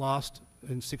instruction lost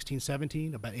in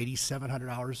 16-17, about 8,700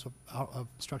 hours of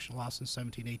instruction lost in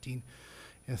 17-18,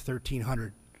 and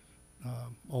 1,300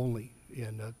 only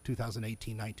in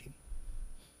 2018-19.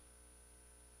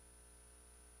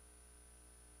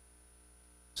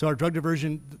 So our drug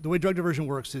diversion, the way drug diversion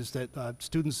works is that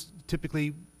students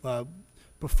typically,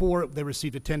 before they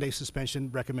received a 10-day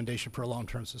suspension, recommendation for a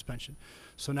long-term suspension.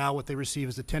 So now what they receive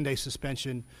is a 10-day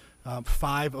suspension.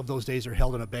 5 of those days are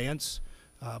held in abeyance,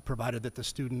 provided that the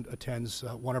student attends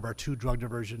one of our 2 drug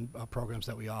diversion programs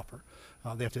that we offer.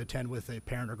 They have to attend with a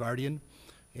parent or guardian,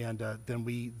 and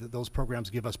then those programs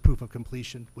give us proof of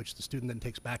completion, which the student then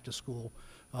takes back to school,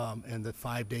 and the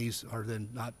 5 days are then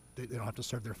they don't have to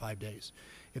serve their 5 days.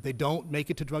 If they don't make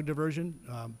it to drug diversion,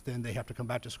 then they have to come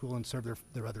back to school and serve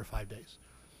their other 5 days.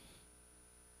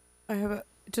 I have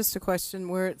just a question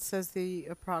where it says the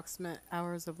approximate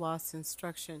hours of lost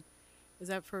instruction. Is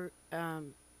that for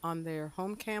on their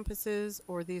home campuses,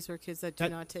 or these are kids that do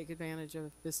not take advantage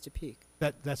of Vista Peak?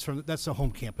 That's a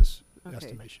home campus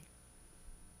estimation.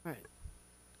 All right.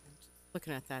 I'm just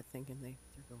looking at that thinking they're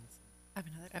going. I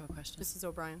have a question. Mrs.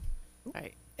 O'Brien. All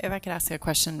right. If I could ask a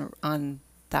question on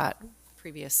that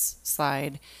previous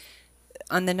slide.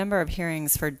 On the number of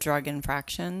hearings for drug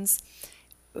infractions,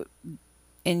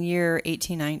 in year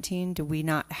 18-19, do we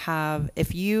not have,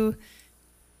 if you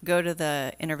go to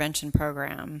the intervention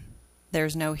program,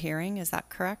 there's no hearing, is that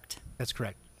correct? That's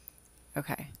correct.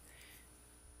 Okay.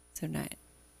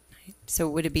 So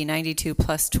would it be 92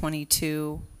 plus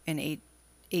 22 in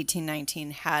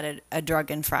 18-19 had a drug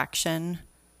infraction,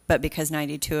 but because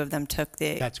 92 of them took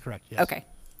the... That's correct, yes. Okay.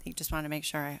 I just want to make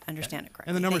sure I understand it correctly.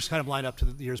 And the numbers kind of line up to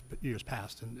the years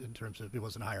past in terms of it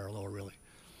wasn't higher or lower, really.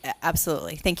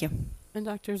 Absolutely. Thank you. And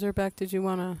Dr. Zerbeck, did you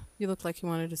want to, you looked like you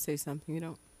wanted to say something. You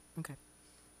don't? Okay.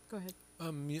 Go ahead.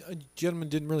 A gentleman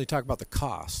didn't really talk about the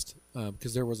cost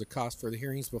because there was a cost for the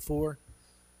hearings before,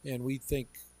 and we think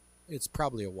it's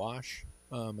probably a wash.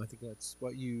 I think that's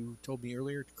what you told me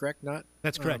earlier, correct? Not?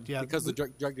 That's correct, yeah. Because the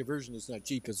drug diversion is not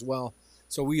cheap as well.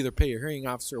 So we either pay a hearing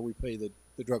officer or we pay the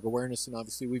drug awareness, and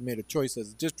obviously we've made a choice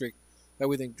as a district that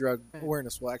we think drug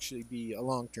awareness will actually be a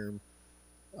long-term,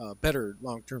 better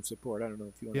long-term support. I don't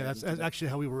know if you want to... Yeah, that's actually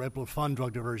how we were able to fund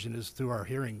drug diversion is through our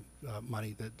hearing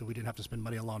money, that we didn't have to spend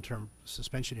money on long-term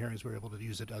suspension hearings. We were able to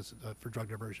use it as for drug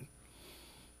diversion.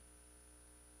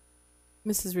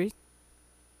 Mrs. Reed?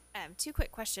 2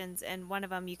 quick questions, and one of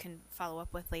them you can follow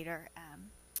up with later.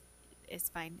 Is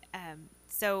fine.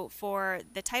 So for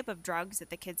the type of drugs that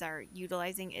the kids are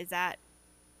utilizing, is that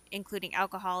including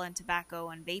alcohol and tobacco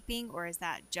and vaping, or is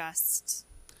that just...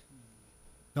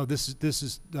 No, this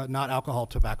is not alcohol,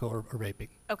 tobacco, or vaping.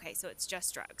 Okay, so it's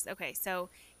just drugs. Okay, so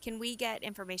can we get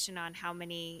information on how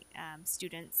many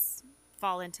students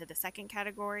fall into the second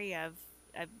category of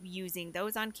using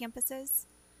those on campuses?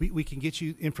 We can get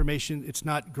you information. It's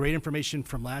not great information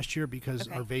from last year because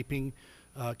our vaping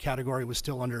category was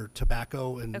still under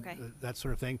tobacco and that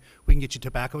sort of thing. We can get you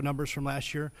tobacco numbers from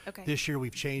last year. Okay. This year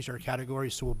we've changed our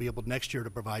categories, so we'll be able next year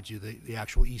to provide you the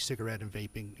actual e-cigarette and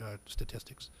vaping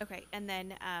statistics. Okay, and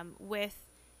then with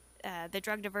the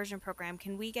drug diversion program,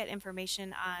 can we get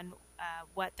information on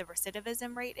what the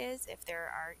recidivism rate is if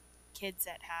there are kids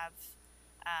that have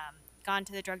gone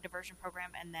to the drug diversion program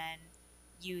and then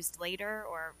used later,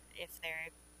 or if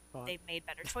they've made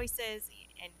better choices,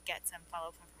 and get some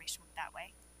follow-up information that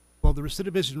way? Well, the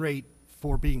recidivism rate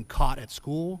for being caught at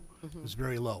school is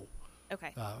very low.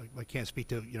 Okay. I can't speak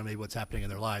to maybe what's happening in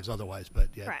their lives otherwise, but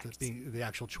yeah, the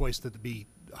actual choice to be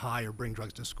high or bring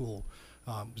drugs to school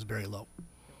is very low.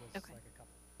 Okay.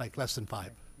 Like less than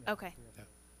 5. Okay. Yeah.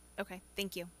 Okay.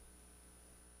 Thank you.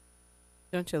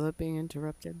 Don't you love being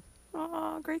interrupted?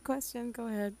 Oh, great question. Go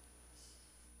ahead.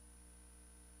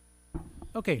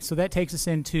 Okay, so that takes us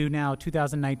into now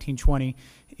 2019-20.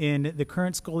 In the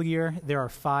current school year, there are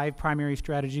 5 primary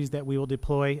strategies that we will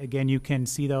deploy. Again, you can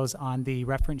see those on the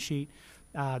reference sheet.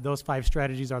 Those 5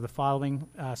 strategies are the following.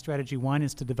 Strategy 1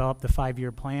 is to develop the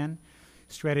 5-year plan.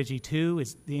 Strategy 2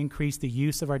 is to increase the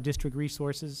use of our district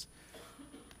resources.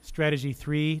 Strategy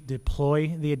 3,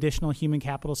 deploy the additional human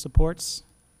capital supports.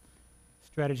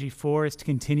 Strategy 4 is to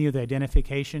continue the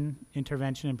identification,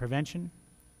 intervention, and prevention.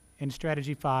 And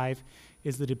strategy 5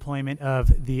 is the deployment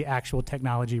of the actual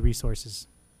technology resources.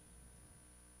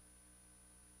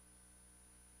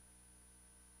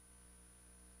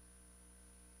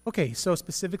 Okay, so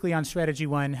specifically on strategy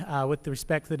 1, with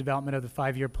respect to the development of the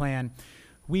 5-year plan,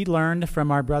 we learned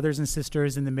from our brothers and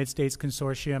sisters in the Mid-States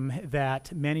Consortium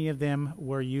that many of them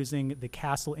were using the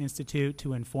Castle Institute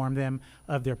to inform them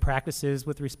of their practices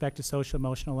with respect to social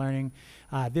emotional learning.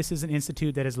 This is an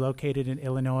institute that is located in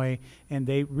Illinois, and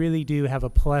they really do have a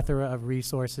plethora of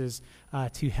resources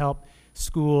to help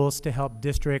schools, to help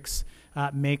districts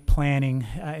make planning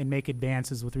and make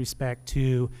advances with respect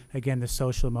to, again, the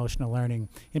social emotional learning.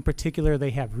 In particular,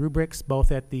 they have rubrics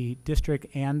both at the district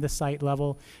and the site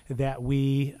level that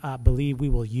we believe we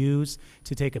will use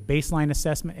to take a baseline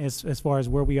assessment as far as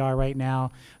where we are right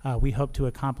now. We hope to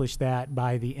accomplish that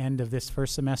by the end of this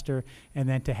first semester, and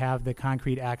then to have the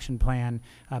concrete action plan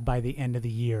by the end of the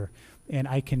year. And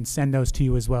I can send those to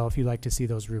you as well if you'd like to see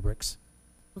those rubrics.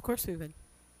 Of course we would.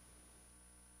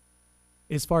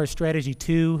 As far as strategy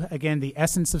 2, again, the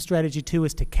essence of strategy 2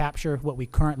 is to capture what we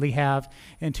currently have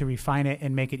and to refine it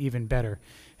and make it even better.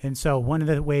 And so one of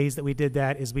the ways that we did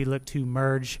that is we looked to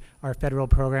merge our federal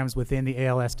programs within the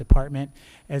ALS department.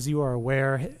 As you are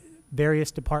aware,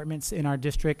 various departments in our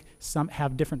district, some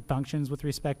have different functions with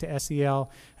respect to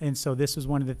SEL, and so this was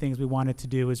one of the things we wanted to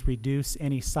do, is reduce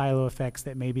any silo effects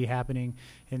that may be happening.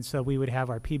 And so we would have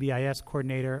our PBIS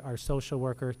coordinator, our social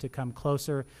worker, to come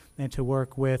closer and to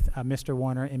work with Mr.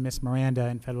 Warner and Ms. Miranda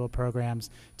in federal programs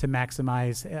to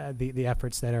maximize the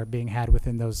efforts that are being had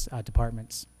within those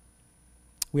departments.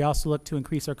 We also look to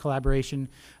increase our collaboration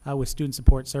with student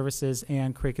support services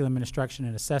and curriculum and instruction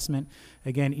and assessment.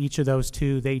 Again, each of those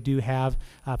 2, they do have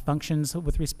functions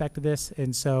with respect to this,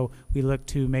 and so we look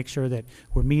to make sure that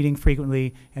we're meeting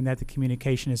frequently and that the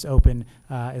communication is open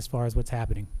as far as what's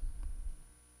happening.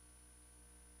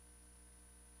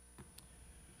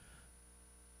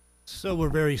 So we're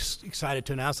very excited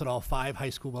to announce that all 5 high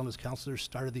school wellness counselors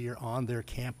started the year on their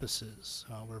campuses.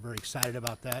 We're very excited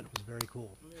about that. It was very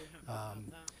cool.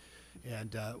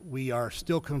 And we are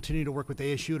still continuing to work with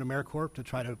ASU and AmeriCorps to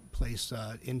try to place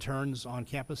interns on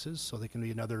campuses so they can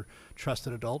be another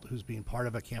trusted adult who's being part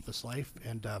of a campus life.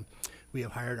 And we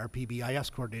have hired our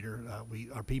PBIS coordinator.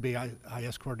 Our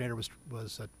PBIS coordinator was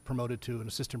promoted to an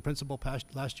assistant principal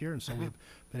last year, and so we've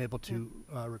been able to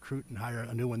recruit and hire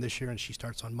a new one this year, and she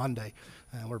starts on Monday.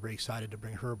 And we're very excited to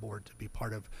bring her aboard to be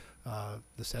part of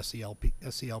this SEL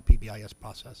PBIS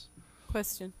process.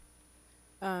 Question.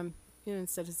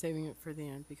 Instead of saving it for the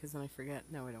end, because then I forget.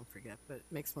 No, I don't forget, but it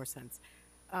makes more sense.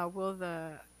 Will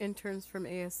the interns from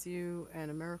ASU and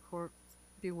AmeriCorps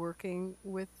be working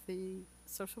with the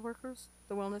social workers,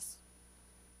 the wellness?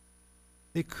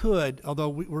 They could, although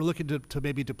we're looking to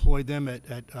maybe deploy them at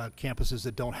campuses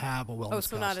that don't have a wellness counselor. Oh,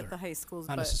 so not at the high schools,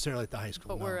 not necessarily at the high school,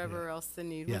 but no, wherever else the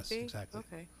need would be? Yes, exactly.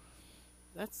 Okay.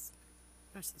 That's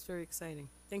very exciting.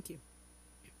 Thank you.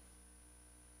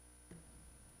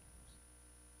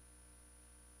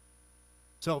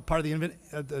 So part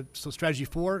of so strategy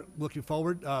 4, looking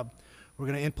forward, we're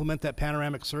going to implement that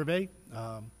panoramic survey.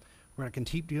 We're going to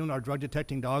continue doing our drug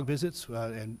detecting dog visits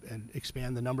and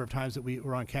expand the number of times that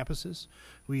we're on campuses.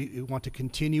 We want to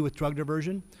continue with drug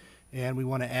diversion, and we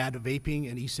want to add a vaping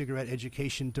and e-cigarette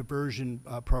education diversion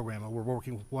program. And we're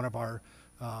working with one of our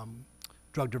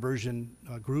drug diversion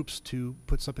groups to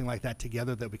put something like that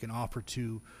together that we can offer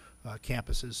to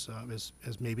campuses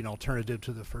as maybe an alternative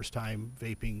to the first-time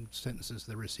vaping sentences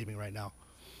they're receiving right now.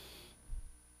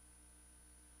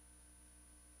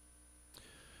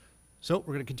 So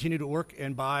we're going to continue to work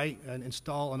and buy and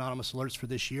install anonymous alerts for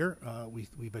this year.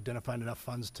 We've identified enough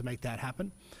funds to make that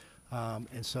happen.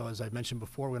 And so, as I mentioned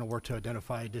before, we're going to work to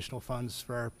identify additional funds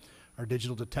for our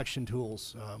digital detection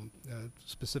tools.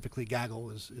 Specifically, Gaggle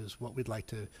is what we'd like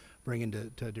to bring into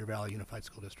Deer Valley Unified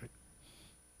School District.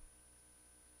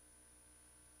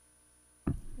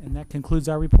 And that concludes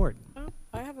our report. Oh,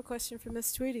 I have a question for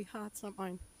Miss Tweedy. It's not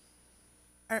mine.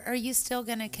 Are you still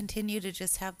going to continue to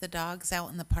just have the dogs out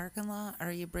in the parking lot? Or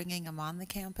are you bringing them on the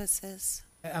campuses?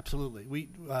 Absolutely. We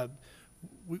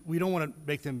don't want to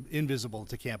make them invisible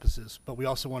to campuses, but we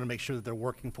also want to make sure that they're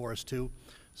working for us too.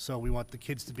 So we want the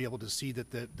kids to be able to see that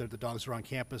the dogs are on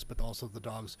campus, but also the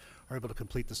dogs are able to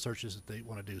complete the searches that they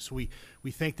want to do. So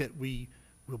we think that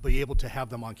we'll be able to have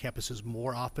them on campuses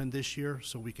more often this year,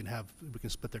 so we can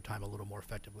split their time a little more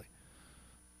effectively.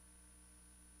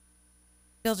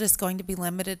 Still just going to be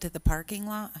limited to the parking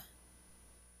lot?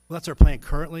 Well, that's our plan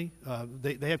currently.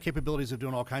 They have capabilities of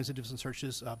doing all kinds of different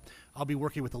searches. I'll be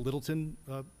working with the Littleton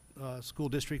school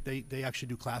district. They actually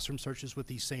do classroom searches with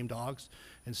these same dogs,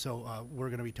 and so we're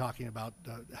going to be talking about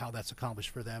how that's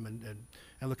accomplished for them and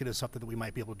look at it as something that we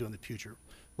might be able to do in the future.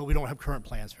 But we don't have current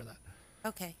plans for that.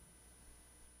 Okay.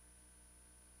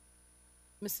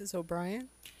 Mrs. O'Brien?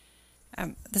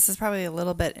 This is probably a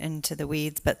little bit into the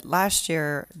weeds, but last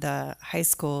year the high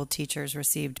school teachers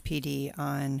received PD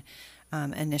on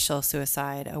initial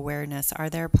suicide awareness. Are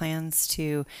there plans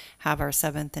to have our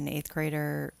 7th and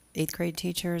 8th grade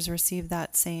teachers receive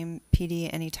that same PD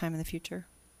anytime in the future?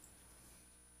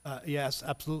 Yes,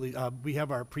 absolutely. We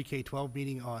have our pre-K-12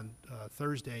 meeting on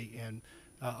Thursday, and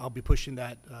I'll be pushing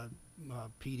that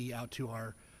PD out to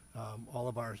all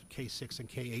of our K-6 and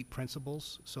K-8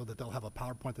 principals so that they'll have a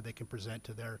PowerPoint that they can present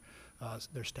to their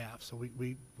staff. So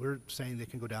we're saying they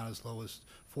can go down as low as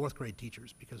 4th grade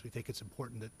teachers because we think it's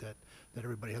important that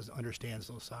everybody understands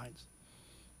those signs.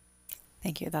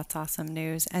 Thank you. That's awesome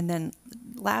news. And then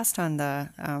last on the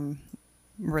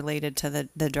related to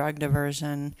the drug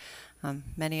diversion,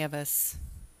 many of us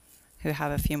who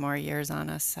have a few more years on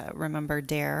us remember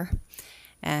DARE.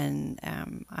 And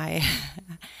I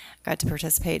got to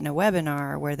participate in a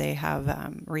webinar where they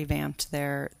have revamped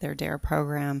their DARE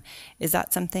program. Is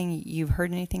that something you've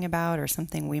heard anything about, or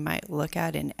something we might look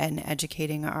at in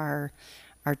educating our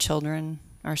children,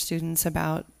 our students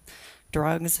about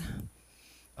drugs?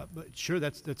 But sure,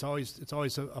 it's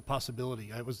always a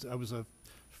possibility. I was a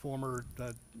former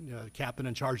captain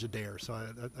in charge of DARE, so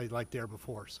I liked DARE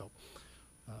before. So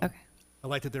okay. I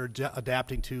like that they're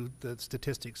adapting to the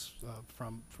statistics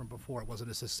from before. It wasn't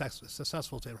as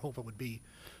successful as they hoped it would be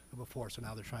before, so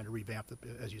now they're trying to revamp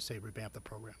the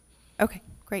program. Okay,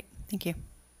 great. Thank you.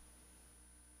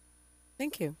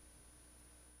 Thank you.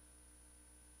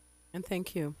 And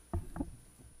thank you.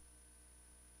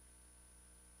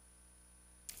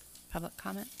 Public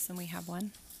comments, and we have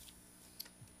one.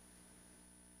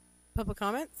 Public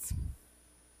comments?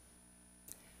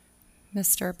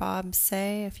 Mr. Bob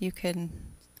Say, if you could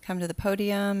come to the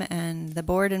podium, and the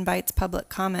board invites public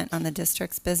comment on the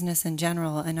district's business in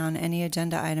general and on any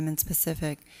agenda item in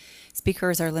specific.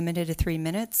 Speakers are limited to 3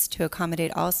 minutes. To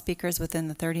accommodate all speakers within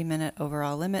the 30-minute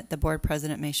overall limit, the board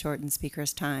president may shorten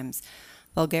speakers' times.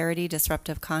 Vulgarity,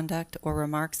 disruptive conduct, or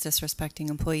remarks disrespecting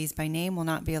employees by name will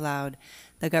not be allowed.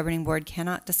 The governing board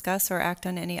cannot discuss or act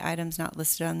on any items not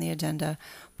listed on the agenda.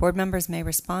 Board members may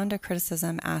respond to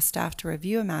criticism, ask staff to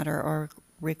review a matter, or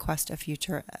request a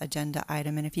future agenda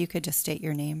item. And if you could just state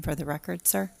your name for the record,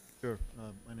 sir. Sure.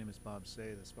 My name is Bob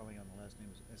Say. The spelling on the last name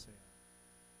is S-A-I.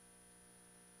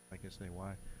 Like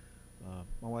S-A-Y.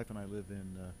 My wife and I live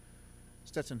in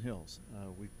Stetson Hills.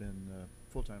 We've been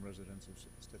full-time residents of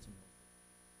Stetson Hills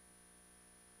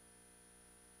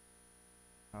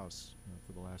house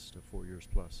for the last 4 years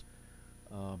plus.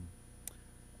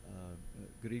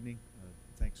 Good evening.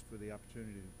 Thanks for the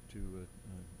opportunity to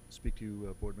speak to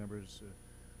you, board members,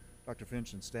 Dr.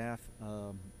 Finch and staff.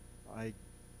 I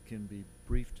can be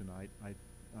brief tonight. I'm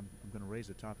going to raise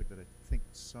a topic that I think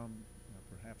some,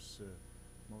 perhaps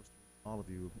most all of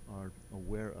you are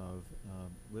aware of.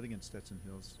 Living in Stetson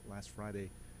Hills, last Friday,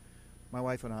 my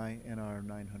wife and I and our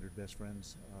 900 best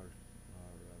friends, our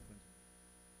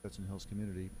Stetson Hills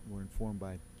community, were informed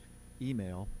by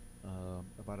email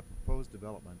about a proposed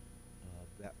development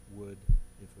that would,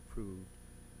 if approved,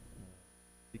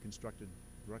 be constructed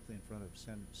directly in front of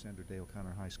Sandra Day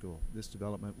O'Connor High School. This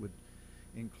development would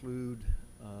include,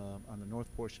 on the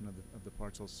north portion of the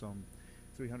parcel, some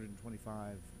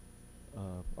 325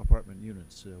 apartment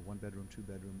units, 1 bedroom, 2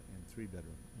 bedroom, and 3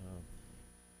 bedroom.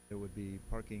 There would be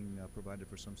parking provided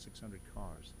for some 600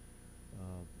 cars.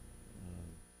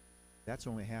 That's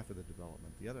only half of the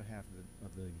development. The other half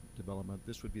of the development,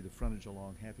 this would be the frontage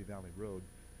along Happy Valley Road,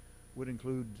 would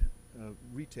include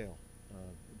retail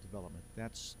development.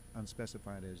 That's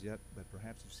unspecified as yet, but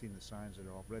perhaps you've seen the signs that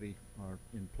already are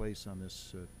in place on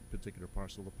this particular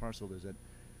parcel. The parcel is at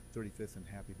 35th and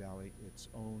Happy Valley. It's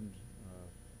owned,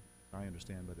 I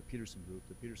understand, by the Peterson Group.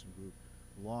 The Peterson Group,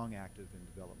 long active in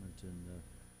development in the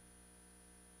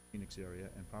Phoenix area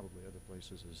and probably other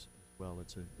places as well.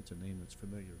 It's a name that's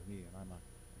familiar to me, and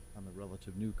I'm a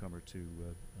relative newcomer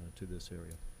to this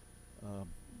area.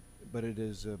 But it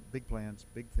is big plans,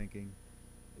 big thinking.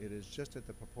 It is just at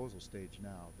the proposal stage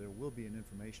now. There will be an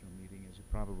informational meeting, as you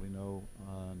probably know,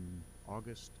 on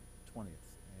August 20th,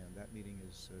 and that meeting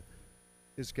is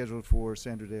scheduled for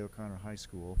Sandra Day O'Connor High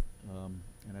School,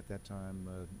 and at that time,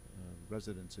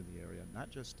 residents in the area,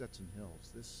 not just Stetson Hills.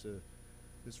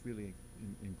 This really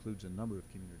includes a number of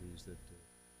communities that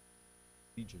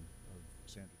region of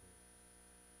Sandra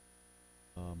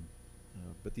Day.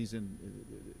 But these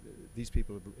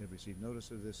people have received notice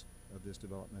of this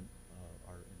development,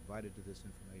 are invited to this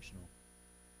informational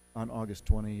on August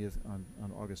 20th.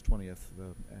 On August 20th,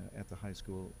 at the high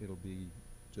school, it'll be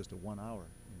just a 1-hour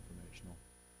informational.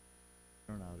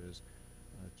 Turnout is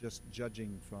just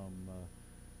judging from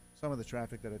some of the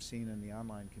traffic that I've seen in the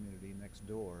online community next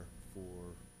door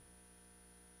for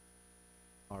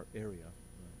our area,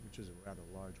 which is a rather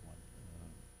large one.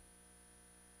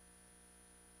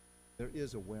 There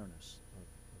is awareness of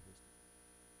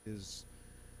this. Is,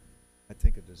 I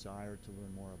think, a desire to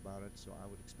learn more about it, so I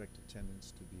would expect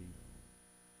attendance to be,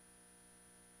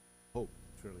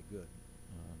 fairly good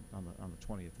on the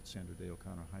 20th at Sandra Day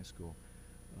O'Connor High School.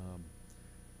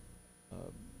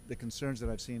 The concerns that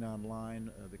I've seen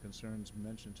online, the concerns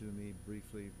mentioned to me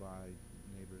briefly by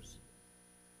neighbors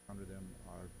under them,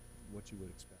 are what you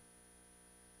would expect: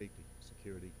 safety,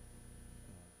 security,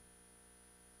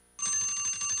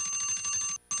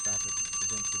 traffic, the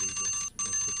density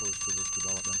that's proposed for this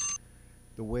development,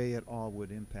 the way it all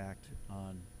would impact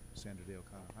on Sandra Day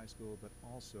O'Connor High School, but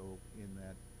also in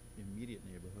that immediate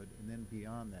neighborhood and then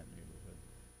beyond that neighborhood.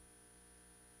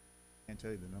 I can't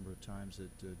tell you the number of times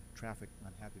that traffic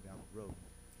on Happy Valley Road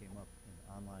came up in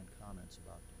online comments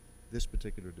about this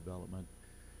particular development,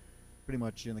 pretty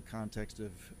much in the context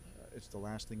of it's the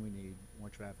last thing we need, more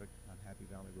traffic on Happy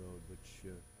Valley Road, which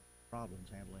problems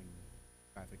handling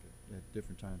traffic at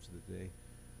different times of the day.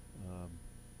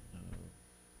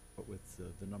 But with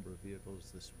the number of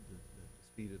vehicles, the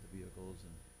speed of the vehicles,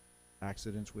 and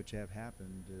accidents which have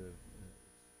happened,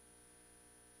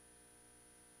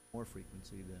 more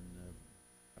frequency than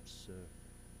perhaps.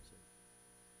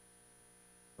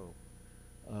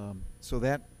 So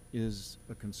that is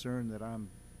a concern that I'm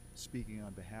speaking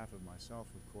on behalf of myself,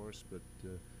 of course, but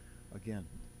again,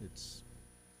 it's,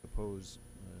 I suppose,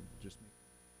 just making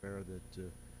aware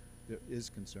that there is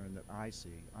concern that I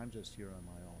see. I'm just here on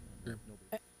my own. Sure.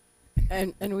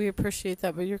 And we appreciate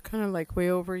that, but you're kind of like way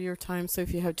over your time, so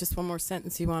if you have just one more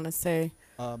sentence you want to say.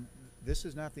 This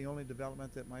is not the only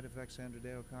development that might affect Sandra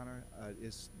Day O'Connor.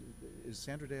 Is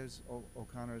Sandra Day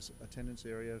O'Connor's attendance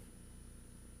area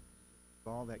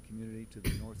all that community to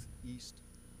the northeast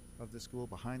of the school,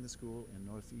 behind the school, and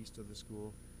northeast of the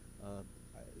school?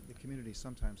 The community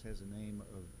sometimes has a name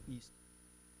of East,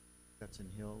 that's in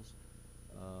Hills.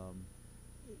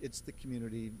 It's the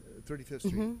community, 35th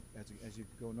Street, as you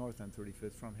go north on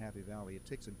 35th from Happy Valley. It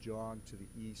takes a jog to the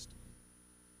east.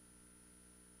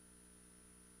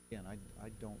 Again, I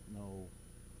don't know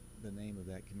the name of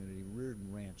that community.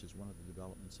 Reardon Ranch is one of the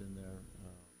developments in there.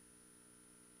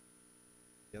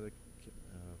 The other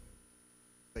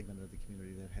segment of the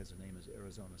community that has a name is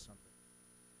Arizona something.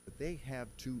 But they have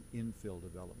two infill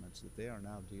developments that they are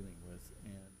now dealing with,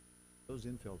 and those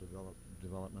infill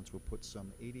developments will put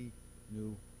some 80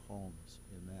 new homes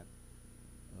in that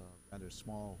rather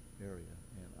small area.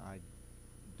 And I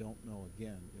don't know,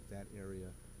 again, if that area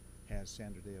has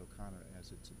Sandra Day O'Connor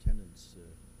as its attendance.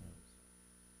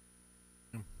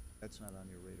 That's not on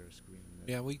your radar screen.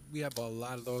 Yeah, we have a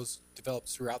lot of those developed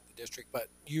throughout the district, but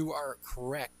you are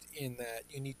correct in that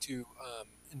you need to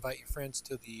invite your friends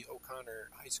to the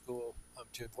O'Connor High School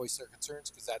to voice their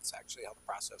concerns, because that's actually how the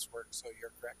process works. So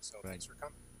you're correct. So thanks for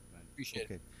coming. Right.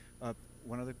 Appreciate it.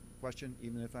 One other question,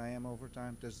 even if I am over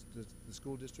time, does the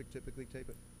school district typically take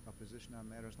a position on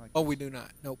matters like Oh, this? we do not.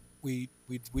 Nope. We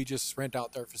just rent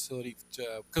out our facility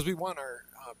because we want our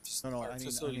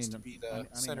facilities to be the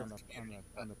center of the community.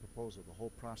 On the proposal, the whole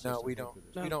process. No, of we work don't.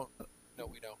 with this. We don't. No,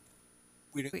 we don't.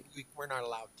 We're not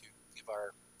allowed to give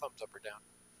our thumbs up or down.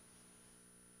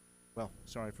 Well,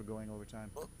 sorry for going over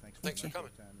time. Well, Thanks for coming.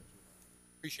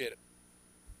 Appreciate it.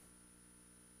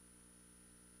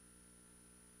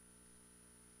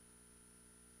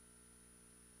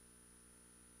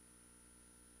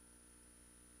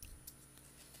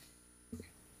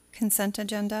 Consent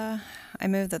agenda. I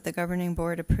move that the governing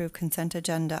board approve consent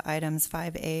agenda items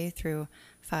 5A through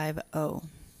 5O.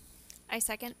 I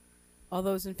second. All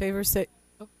those in favor say.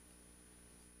 Oh.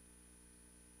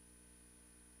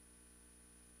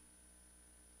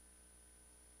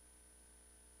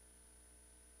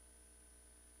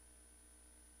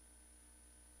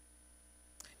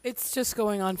 It's just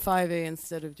going on 5A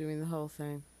instead of doing the whole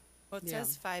thing. Well, it Yeah.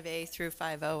 says 5A through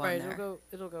 5O on Right, there.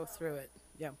 it'll go through it.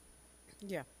 Yeah.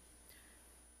 Yeah.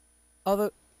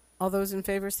 All those in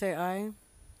favor say aye.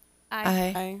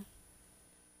 Aye. Aye.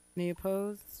 Any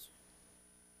opposed?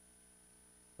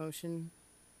 Motion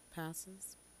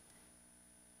passes.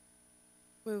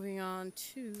 Moving on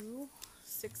to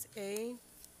 6A.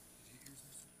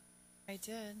 I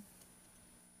did.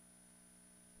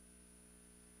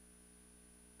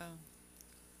 Oh.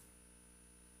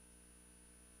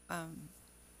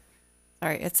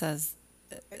 Sorry, it says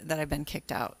that I've been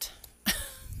kicked out.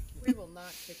 We will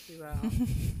not kick you out.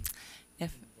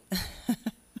 If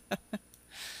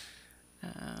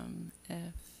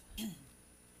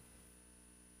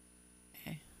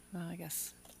okay, well, I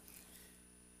guess.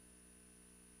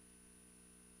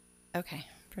 Okay,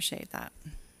 appreciate that.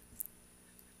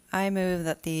 I move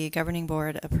that the governing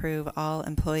board approve all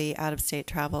employee out-of-state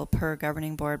travel per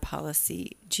governing board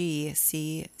policy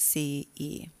GCCE.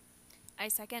 I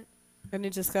second. Any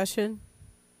discussion?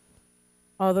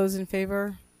 All those in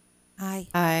favor? Aye.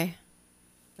 Aye.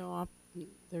 No,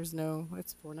 there's no.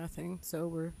 It's 4-0. So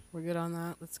we're good on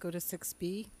that. Let's go to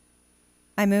 6B.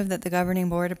 I move that the governing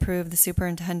board approve the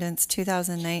superintendent's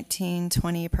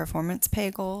 2019-20 performance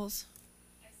pay goals.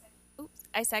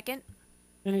 I second.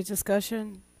 Any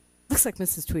discussion? Looks like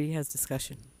Mrs. Tweedy has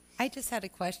discussion. I just had a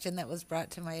question that was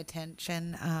brought to my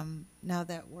attention now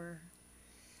that we're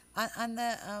on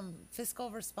the fiscal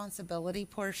responsibility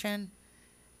portion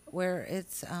where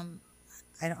it's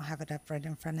I don't have it up right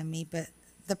in front of me, but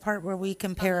the part where we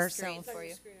compare ourselves. For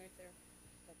you.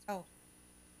 Oh,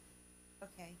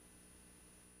 okay.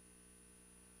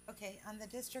 Okay, on the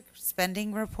district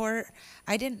spending report,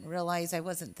 I didn't realize, I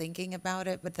wasn't thinking about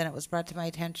it, but then it was brought to my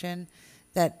attention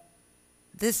that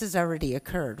this has already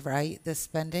occurred, right? This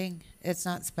spending? It's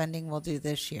not spending we'll do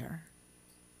this year.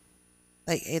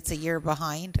 Like, it's a year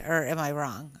behind, or am I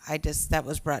wrong? That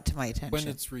was brought to my attention. When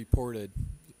it's reported,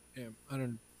 I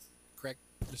don't correct,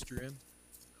 Mr. M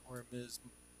or Ms.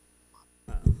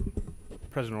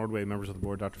 President Ordway, members of the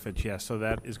board, Dr. Fitch, yes. So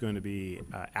that is going to be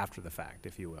after the fact,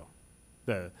 if you will.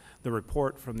 The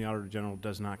report from the Auditor General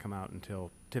does not come out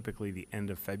until typically the end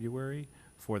of February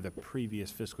for the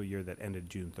previous fiscal year that ended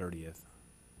June 30th.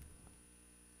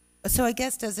 So I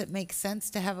guess, does it make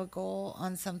sense to have a goal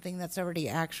on something that's already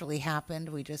actually happened?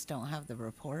 We just don't have the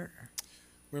report?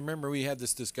 Remember, we had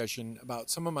this discussion about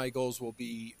some of my goals will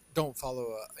be don't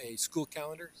follow a school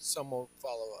calendar. Some will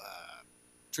follow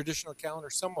traditional calendar.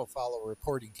 Some will follow a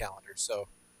reporting calendar. So,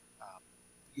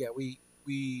 yeah, we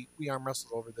arm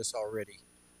wrestled over this already.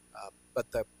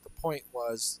 But the point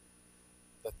was,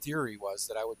 the theory was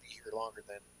that I would be here longer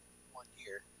than 1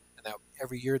 year, and that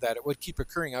every year that it would keep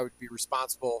occurring, I would be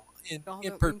responsible in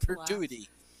perpetuity.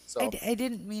 So I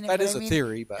didn't mean it. that but is a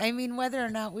theory, but I mean whether or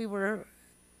not we were.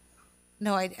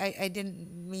 No, I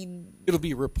didn't mean. it'll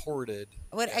be reported.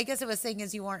 What Yeah. I guess I was saying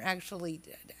is you weren't actually.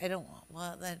 I don't.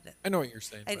 Well, that. I know what you're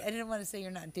saying. I but- didn't want to say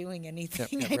you're not doing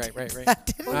anything. Yep, right, right.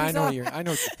 I I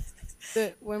know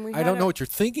when we I had don't know our- what you're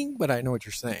thinking, but I know what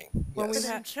you're saying. When we Yes. What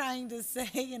I'm had- trying to say,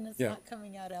 and it's Yeah. not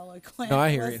coming out eloquent. No, I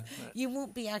hear was you. You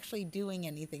won't be actually doing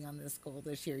anything on this goal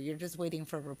this year. You're just waiting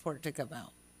for a report to come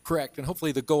out. Correct, and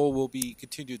hopefully the goal will be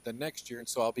continued the next year, and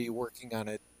so I'll be working on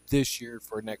it this year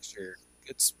for next year.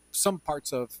 It's some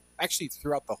parts of actually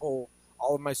throughout all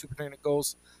of my superintendent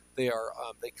goals. They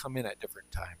come in at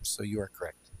different times. So you are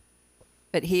correct.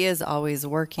 But he is always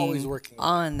working,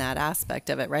 on that aspect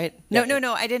of it, right? No,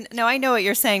 I didn't. No, I know what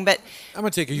you're saying, but I'm gonna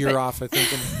take a year off. I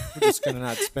think, and we're just gonna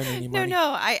not spend any money.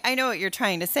 I know what you're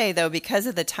trying to say though, because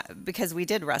of because we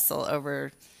did wrestle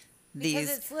over Because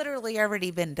these. it's literally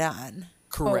already been done.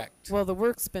 Correct. Well, the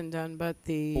work's been done, but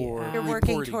the You're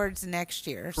working Reporting. towards next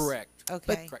year's. Correct.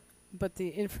 Okay. Correct. but the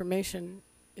information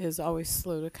is always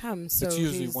slow to come. So It's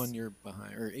usually he's- 1 year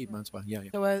behind or 8 months behind. Yeah.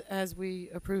 So as we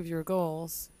approve your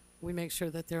goals, we make sure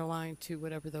that they're aligned to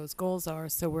whatever those goals are.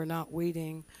 So we're not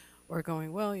waiting or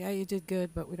going, well, yeah, you did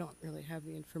good, but we don't really have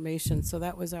the information. So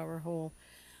that was our whole,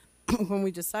 when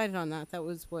we decided on that, that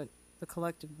was what the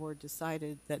collective board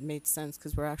decided that made sense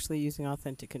because we're actually using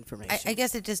authentic information. I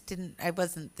guess it just didn't. I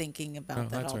wasn't thinking about No,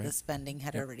 that that's all all the right. spending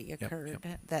had Yep, already yep, occurred.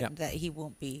 yep, That yep. that he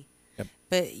won't be. Yep.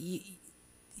 But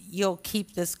you'll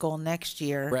keep this goal next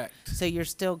year. Correct. So you're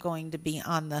still going to be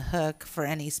on the hook for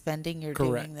any spending you're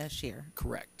Correct. doing this year.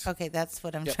 Correct. Okay, that's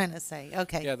what I'm Yep. trying to say.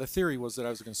 Okay. Yeah, the theory was that I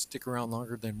was going to stick around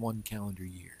longer than 1 calendar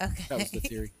year. Okay. That was the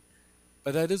theory.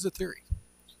 But that is a theory.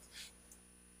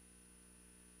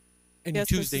 Any Yes,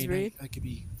 Tuesday Mrs. night, Reed? I could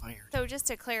be fired. So just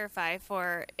to clarify,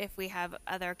 for if we have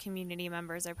other community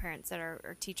members or parents that are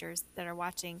or teachers that are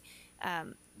watching,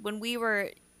 when we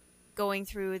were going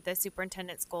through the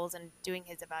superintendent's goals and doing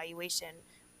his evaluation,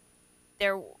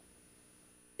 there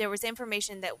was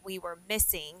information that we were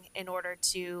missing in order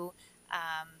to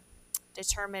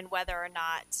determine whether or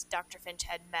not Dr. Finch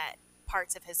had met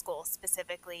parts of his goals,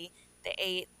 specifically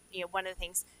one of the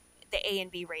things, the A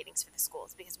and B ratings for the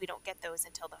schools, because we don't get those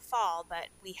until the fall, but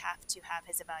we have to have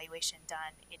his evaluation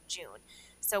done in June.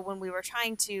 So when we were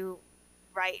trying to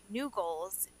write new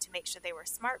goals to make sure they were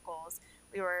SMART goals,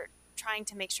 we were trying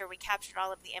to make sure we captured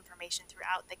all of the information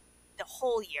throughout the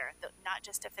whole year, not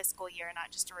just a fiscal year, not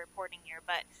just a reporting year,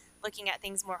 but looking at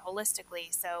things more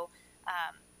holistically. So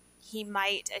he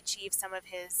might achieve some of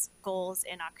his goals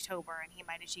in October, and he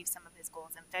might achieve some of his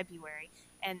goals in February,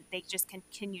 and they just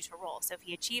continue to roll. So if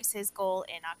he achieves his goal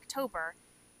in October,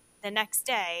 the next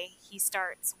day he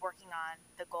starts working on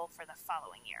the goal for the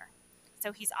following year.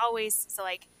 So he's always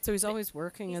So he's always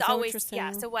working. He's Is that what always you're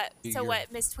saying? yeah. So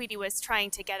what Miss Tweedy was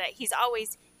trying to get at, he's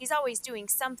always doing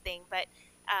something, but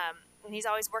and he's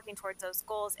always working towards those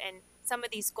goals. And some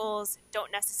of these goals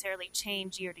don't necessarily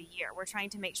change year to year. We're trying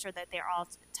to make sure that they're all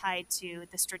tied to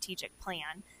the strategic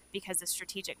plan, because the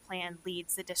strategic plan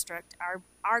leads the district.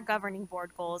 Our governing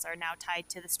board goals are now tied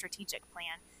to the strategic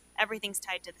plan. Everything's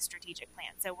tied to the strategic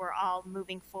plan. So we're all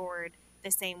moving forward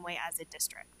the same way as a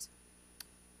district.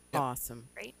 Yep. Awesome.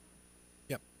 Right?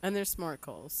 Yep. And they're SMART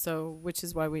goals, so which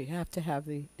is why we have to have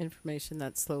the information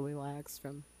that slowly lags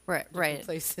from different Right.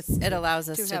 places. It allows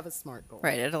us to have a SMART goal.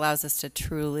 Right. It allows us to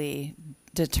truly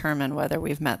determine whether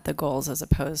we've met the goals as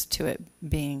opposed to it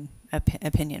being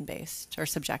opinion based or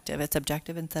subjective. It's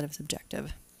objective instead of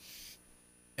subjective.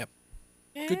 Yep.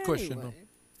 Good question. Anyway,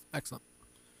 Excellent.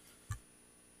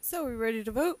 So we ready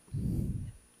to vote?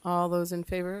 All those in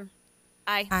favor?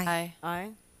 Aye. Aye.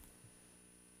 Aye.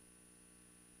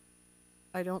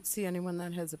 I don't see anyone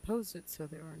that has opposed it, so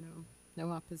there are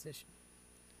no opposition.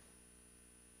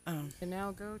 And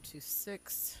now go to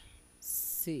 6C.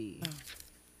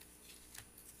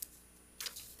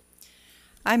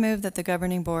 I move that the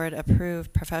governing board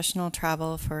approve professional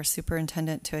travel for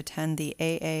superintendent to attend the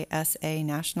AASA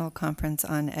National Conference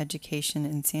on Education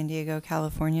in San Diego,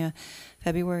 California,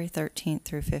 February 13th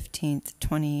through 15th,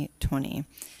 2020.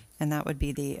 And that would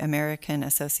be the American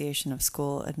Association of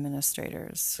School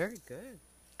Administrators. Very good.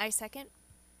 I second.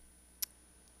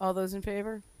 All those in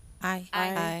favor? Aye.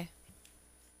 Aye.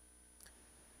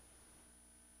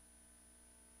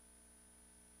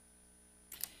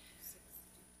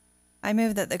 Aye. I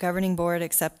move that the governing board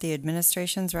accept the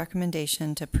administration's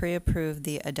recommendation to pre-approve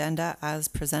the addenda as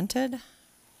presented.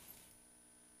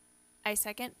 I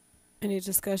second. Any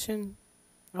discussion?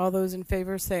 All those in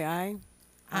favor say aye.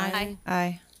 Aye.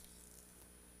 Aye.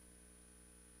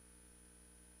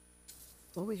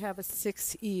 Well, we have a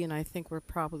 6E, and I think we're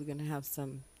probably going to have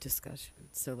some discussion.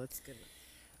 So let's get it.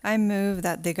 I move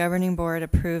that the governing board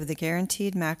approve the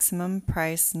guaranteed maximum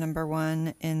price number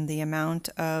 1 in the amount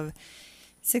of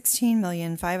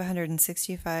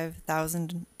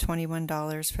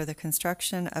 $16,565,021 for the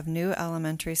construction of new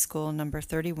elementary school number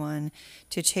 31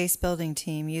 to Chase Building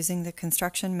Team using the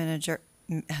construction manager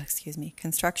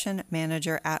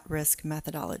at risk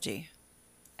methodology.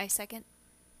 I second.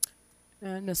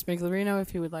 And Ms. Miglerino,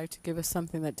 if you would like to give us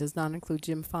something that does not include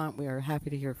Jim Font, we are happy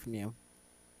to hear from you.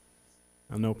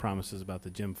 No promises about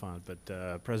the gym fund,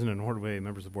 but President Ordway,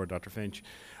 members of the board, Dr. Finch,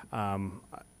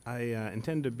 I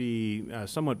intend to be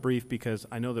somewhat brief because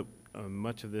I know that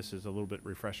much of this is a little bit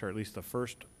refresher, at least the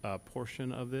first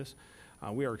portion of this.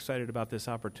 We are excited about this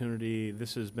opportunity.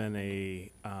 This has been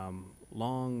a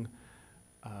long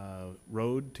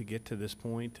road to get to this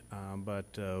point,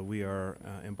 but we are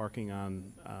embarking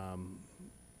on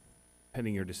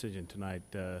pending your decision tonight,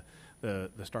 the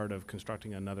start of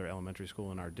constructing another elementary school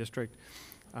in our district.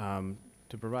 To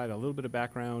provide a little bit of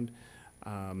background,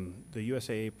 the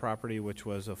USAA property, which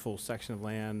was a full section of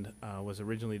land, was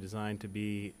originally designed to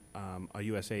be a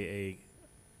USAA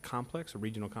complex, a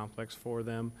regional complex for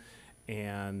them,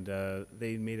 and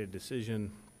they made a decision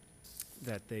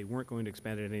that they weren't going to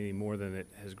expand it any more than it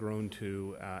has grown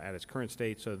to at its current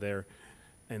state, so they're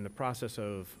in the process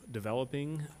of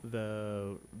developing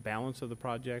the balance of the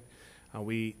project.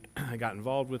 We got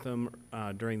involved with them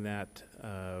during that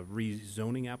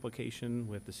rezoning application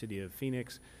with the city of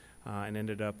Phoenix and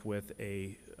ended up with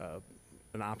an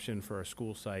option for a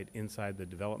school site inside the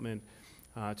development.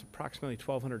 It's approximately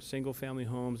 1,200 single-family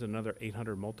homes and another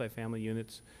 800 multifamily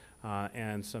units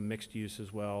and some mixed use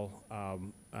as well.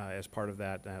 As part of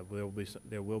that,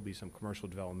 there will be some commercial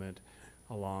development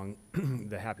along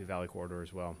the Happy Valley corridor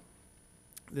as well.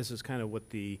 This is kind of what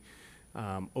the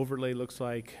overlay looks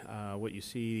like. What you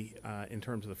see in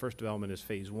terms of the first development is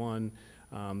phase 1.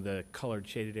 The colored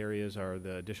shaded areas are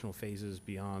the additional phases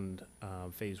beyond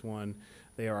phase 1.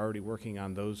 They are already working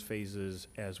on those phases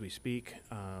as we speak.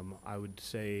 I would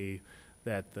say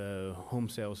that the home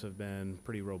sales have been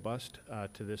pretty robust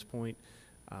to this point.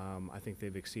 I think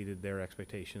they've exceeded their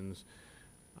expectations.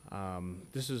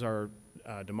 This is our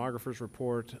demographer's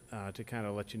report to kind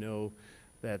of let you know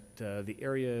that the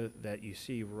area that you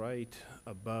see right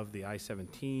above the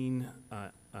I-17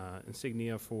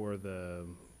 insignia for the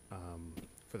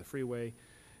freeway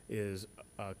is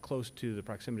close to the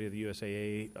proximity of the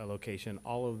USAA location.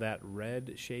 All of that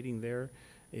red shading there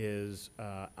is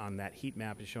on that heat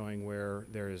map is showing where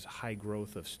there is high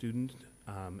growth of students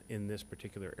in this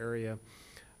particular area.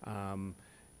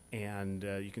 And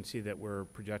you can see that we're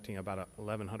projecting about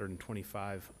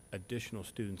 1,125 additional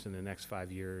students in the next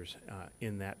 5 years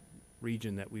in that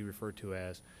region that we refer to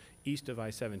as east of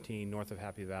I-17, north of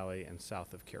Happy Valley, and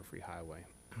south of Carefree Highway.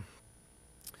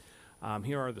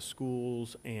 Here are the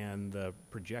schools and the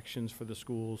projections for the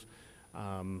schools.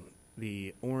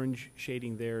 The orange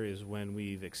shading there is when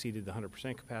we've exceeded the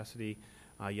 100% capacity.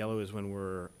 Yellow is when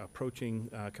we're approaching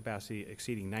capacity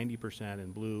exceeding 90%,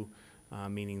 and blue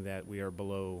meaning that we are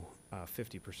below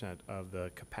 50% of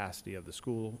the capacity of the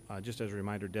school. Just as a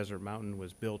reminder, Desert Mountain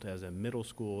was built as a middle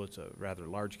school. It's a rather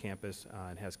large campus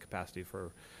and has capacity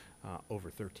for over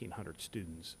 1,300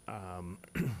 students.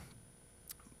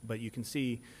 But you can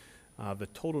see the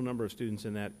total number of students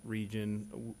in that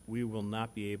region we will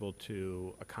not be able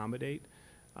to accommodate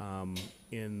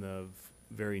in the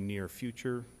very near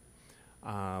future.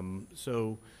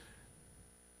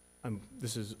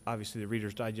 This is obviously the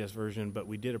Reader's Digest version, but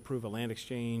we did approve a land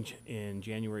exchange in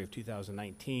January of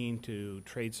 2019 to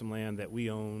trade some land that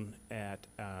we own at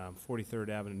 43rd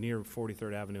Avenue, near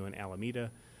 43rd Avenue in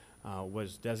Alameda.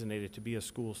 Was designated to be a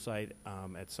school site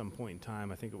at some point in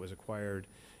time. I think it was acquired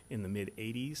in the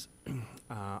mid-'80s.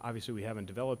 Obviously, we haven't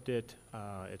developed it.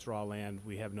 It's raw land.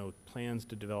 We have no plans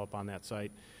to develop on that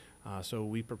site. So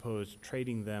we proposed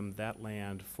trading them that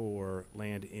land for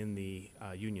land in the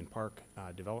Union Park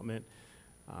development,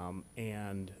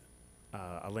 and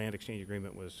a land exchange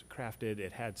agreement was crafted.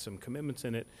 It had some commitments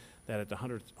in it that at the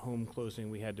 100th home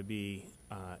closing we had to be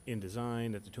in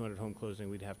design. At the 200 home closing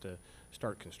we'd have to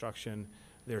start construction.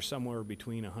 There's somewhere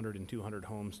between 100 and 200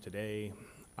 homes today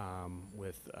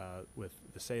with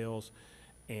the sales.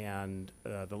 And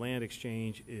the land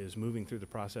exchange is moving through the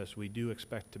process. We do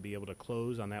expect to be able to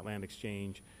close on that land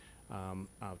exchange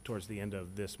towards the end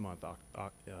of this month,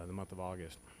 the month of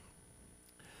August.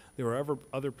 There were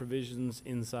other provisions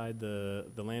inside the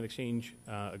land exchange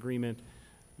agreement,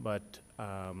 but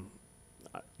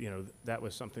that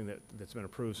was something that's been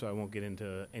approved, so I won't get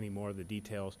into any more of the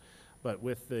details. But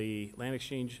with the land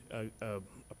exchange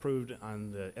approved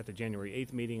at the January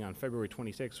 8th meeting, on February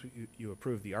 26th, you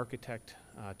approved the architect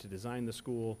to design the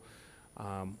school.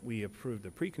 We approved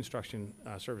the pre-construction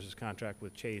services contract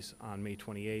with Chase on May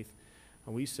 28th.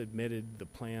 We submitted the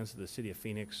plans to the City of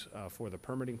Phoenix for the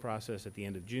permitting process at the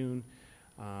end of June.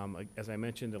 As I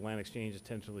mentioned, the land exchange is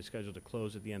tentatively scheduled to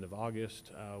close at the end of August,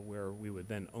 where we would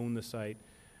then own the site.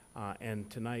 And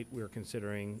tonight we're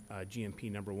considering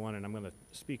GMP number 1, and I'm going to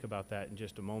speak about that in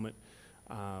just a moment.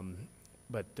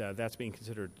 But that's being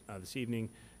considered this evening.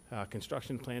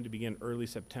 Construction planned to begin early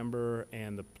September,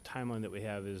 and the timeline that we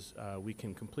have is we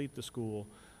can complete the school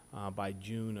by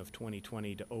June of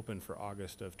 2020 to open for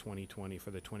August of 2020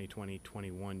 for the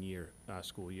 2020-21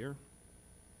 school year.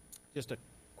 Just a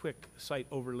quick site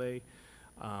overlay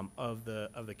of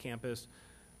the campus.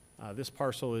 This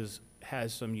parcel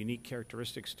has some unique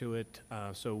characteristics to it,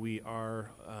 so we are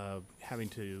having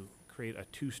to create a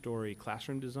 2-story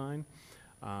classroom design,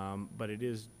 but it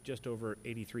is just over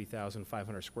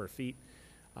 83,500 square feet,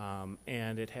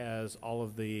 and it has all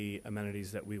of the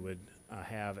amenities that we would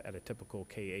have at a typical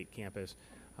K-8 campus,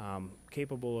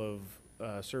 capable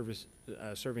of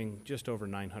serving just over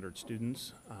 900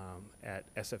 students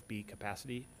at SFB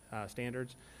capacity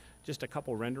standards. Just a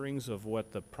couple renderings of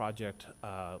what the project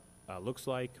looks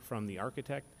like from the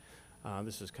architect.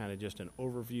 This is kind of just an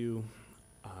overview.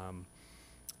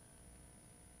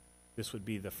 This would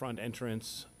be the front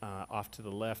entrance. Off to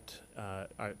the left,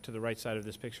 to the right side of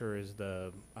this picture is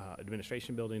the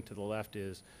administration building. To the left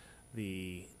is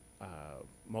the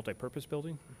multi-purpose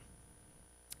building.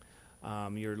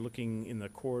 You're looking in the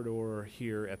corridor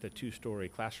here at the 2-story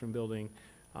classroom building.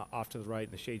 Off to the right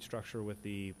in the shade structure with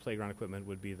the playground equipment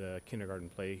would be the kindergarten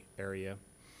play area.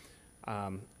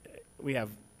 We have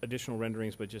additional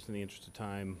renderings, but just in the interest of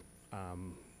time,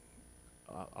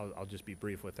 I'll just be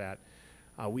brief with that.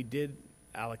 We did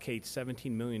allocate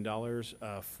 $17 million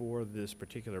for this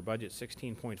particular budget,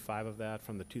 16.5 of that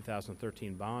from the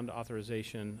 2013 bond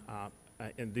authorization,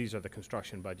 and these are the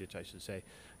construction budgets, I should say,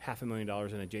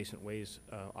 $500,000 in adjacent ways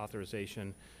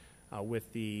authorization,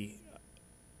 with the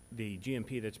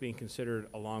GMP that's being considered,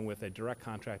 along with a direct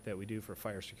contract that we do for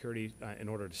fire security in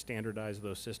order to standardize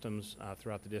those systems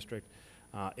throughout the district.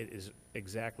 It is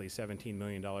exactly $17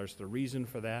 million. The reason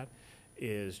for that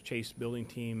is Chase building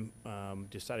team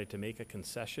decided to make a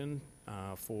concession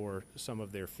for some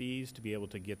of their fees to be able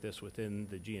to get this within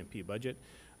the GMP budget.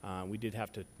 We did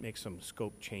have to make some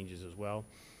scope changes as well.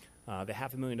 The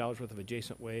 $500,000 worth of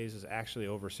adjacent ways is actually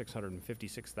over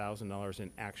 $656,000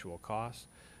 in actual costs,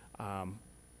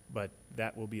 but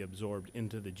that will be absorbed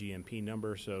into the GMP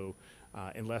number. So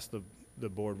unless the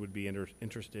board would be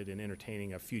interested in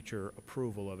entertaining a future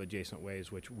approval of adjacent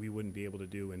ways, which we wouldn't be able to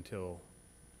do until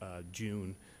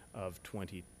June of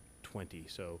 2020.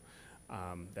 So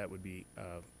that would be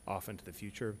off into the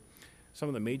future. Some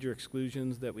of the major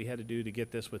exclusions that we had to do to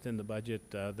get this within the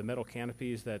budget, the metal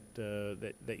canopies that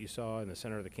you saw in the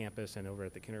center of the campus and over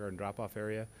at the kindergarten drop-off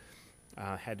area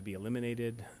had to be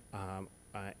eliminated,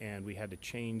 and we had to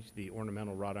change the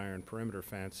ornamental wrought iron perimeter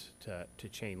fence to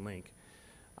chain link.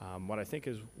 What I think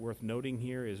is worth noting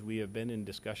here is we have been in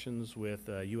discussions with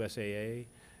USAA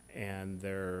and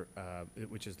their,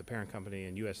 which is the parent company,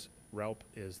 and US RELP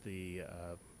is the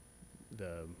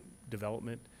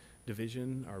development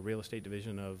division, our real estate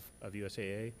division of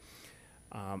USAA.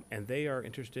 And they are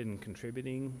interested in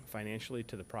contributing financially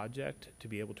to the project to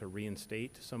be able to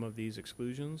reinstate some of these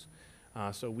exclusions.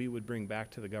 So we would bring back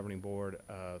to the governing board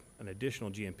an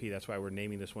additional GMP. That's why we're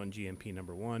naming this one GMP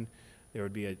number 1. There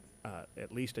would be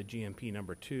at least a GMP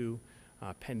number 2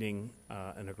 pending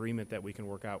an agreement that we can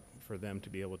work out for them to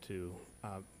be able to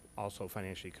also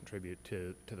financially contribute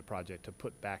to the project to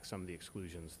put back some of the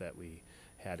exclusions that we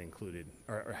had included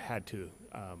or had to,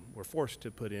 were forced to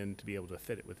put in to be able to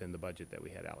fit it within the budget that we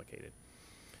had allocated.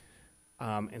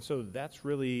 And so that's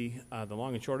really the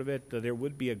long and short of it. There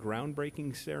would be a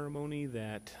groundbreaking ceremony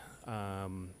that,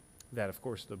 that of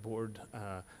course the board,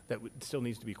 still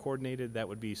needs to be coordinated. That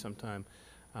would be sometime,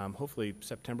 hopefully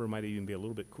September might even be a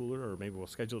little bit cooler, or maybe we'll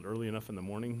schedule it early enough in the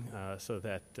morning so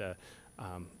that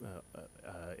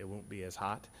it won't be as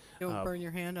hot. Don't burn your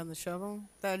hand on the shovel?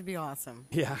 That would be awesome.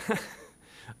 Yeah.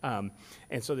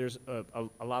 And so there's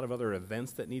a lot of other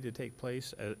events that need to take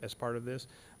place as part of this,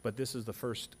 but this is the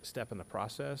first step in the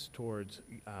process towards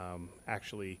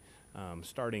actually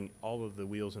starting all of the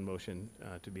wheels in motion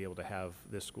to be able to have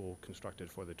this school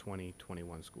constructed for the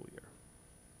 2021 school year.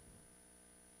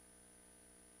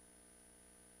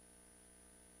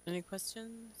 Any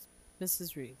questions?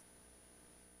 Mrs. Reed.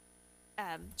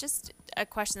 Just a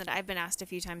question that I've been asked a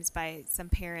few times by some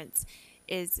parents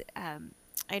is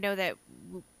I know that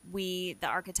the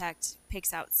architect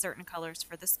picks out certain colors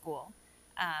for the school,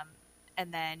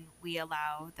 and then we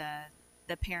allow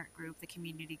the parent group, the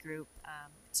community group,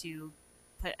 to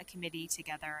put a committee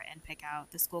together and pick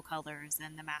out the school colors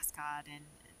and the mascot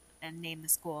and name the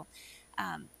school.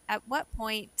 At what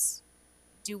point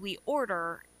do we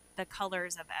order the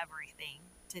colors of everything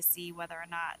to see whether or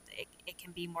not it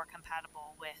can be more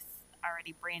compatible with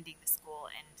already branding the school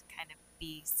and kind of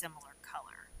be similar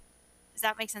color? Does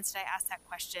that make sense? Did I ask that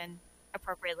question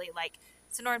appropriately? Like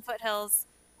Sonoran Foothills,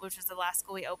 which was the last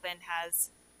school we opened,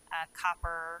 has a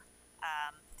copper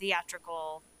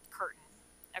theatrical curtain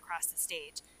across the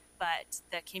stage, but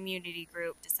the community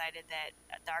group decided that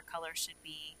our color should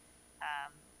be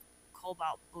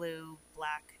cobalt blue,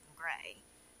 black, and gray.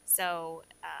 So,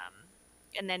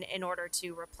 and then in order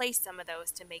to replace some of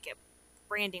those to make it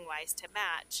branding wise to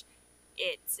match,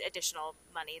 it's additional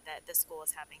money that the school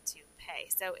is having to pay.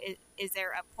 So is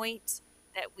there a point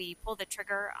that we pull the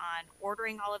trigger on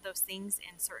ordering all of those things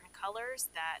in certain colors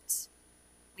that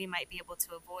we might be able to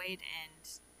avoid and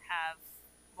have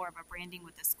more of a branding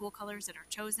with the school colors that are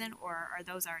chosen, or are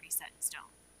those already set in stone?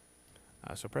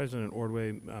 So President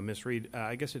Ordway, Ms. Reed,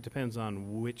 I guess it depends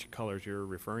on which colors you're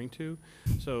referring to.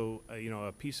 So,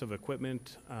 a piece of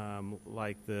equipment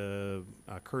like the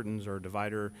curtains or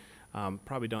divider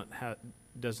probably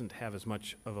doesn't have as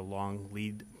much of a long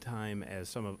lead time as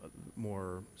some of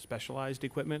more specialized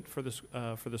equipment for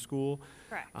the school.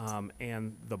 Correct.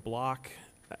 And the block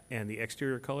and the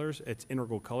exterior colors, it's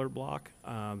integral color block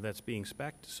that's being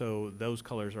spec'd, so those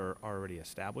colors are already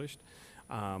established.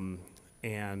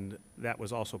 And that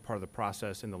was also part of the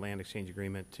process in the land exchange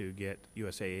agreement to get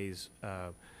USAA's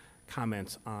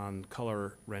comments on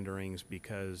color renderings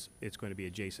because it's going to be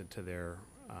adjacent to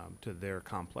their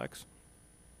complex.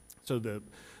 So the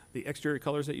exterior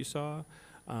colors that you saw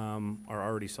are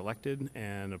already selected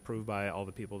and approved by all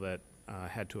the people that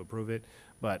had to approve it,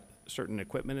 but certain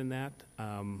equipment in that,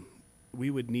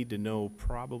 we would need to know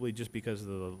probably just because of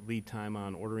the lead time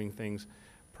on ordering things,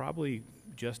 probably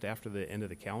just after the end of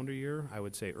the calendar year, I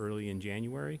would say early in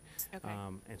January. Okay.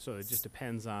 And so it just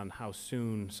depends on how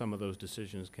soon some of those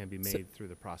decisions can be made through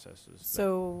the processes.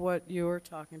 So what you're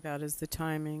talking about is the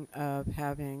timing of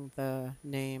having the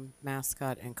name,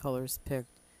 mascot, and colors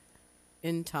picked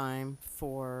in time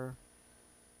for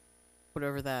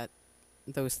whatever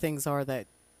those things are that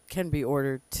can be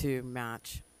ordered to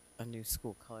match a new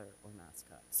school color or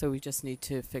mascot. So we just need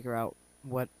to figure out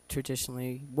what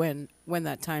traditionally when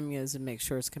that timing is and make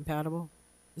sure it's compatible.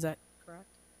 Is that correct?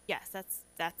 Yes, that's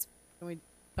Can we,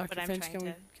 what Dr. I'm Finch,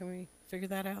 trying can we figure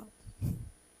that out?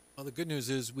 Well, the good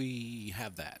news is we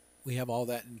have that. We have all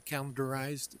that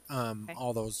calendarized, Okay.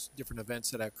 all those different events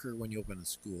that occur when you open a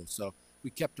school. So we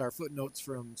kept our footnotes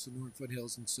from Sonoran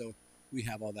Foothills, and so we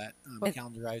have all that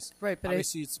calendarized. Right, but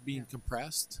Obviously, it's being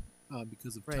compressed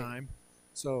because of time.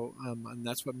 So, and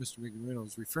that's what Mr. Mignorino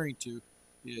is referring to,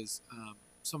 is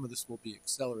some of this will be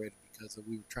accelerated because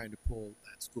we were trying to pull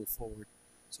that school forward.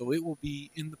 So it will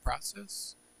be in the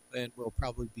process, and will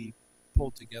probably be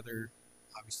pulled together,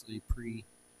 obviously,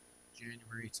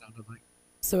 pre-January, it sounded like.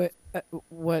 So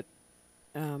what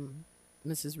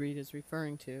Mrs. Reed is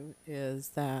referring to is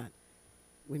that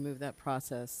we move that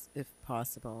process, if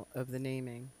possible, of the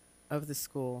naming of the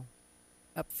school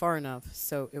up far enough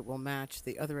so it will match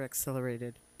the other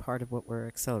accelerated part of what we're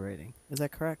accelerating. Is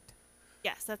that correct?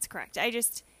 yes, that's correct.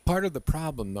 Part of the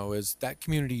problem, though, is that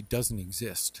community doesn't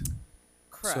exist.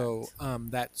 Correct. So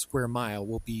that square mile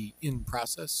will be in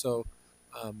process. So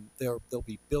they'll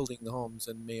be building the homes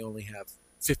and may only have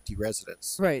 50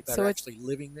 residents Right. that So are it's actually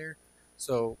living there.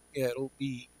 So yeah,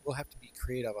 we'll have to be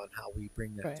creative on how we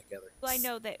bring that together. Well, I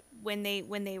know that when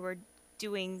they were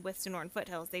doing with Sonoran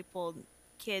Foothills, they pulled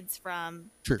kids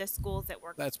from Sure. the schools that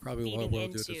were That's probably what feeding we'll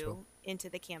do it as well. into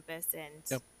the campus, and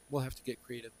Yep, we'll have to get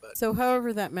creative, but so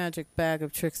however that magic bag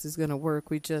of tricks is going to work,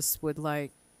 we just would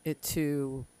like it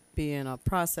to be in a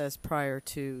process prior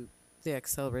to the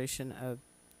acceleration of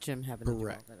Jim having to do all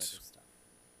that other Correct. stuff.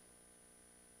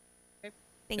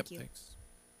 thank you. Thanks.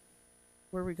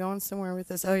 Were we going somewhere with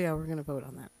this? Oh yeah, we're going to vote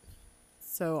on that.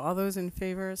 So all those in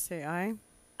favor say aye.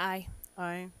 Aye.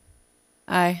 Aye.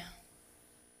 Aye.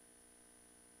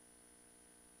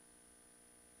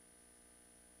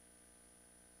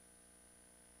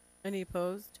 Any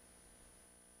opposed?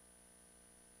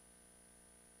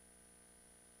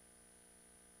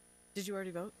 Did you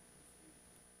already vote?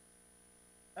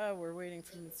 Oh, we're waiting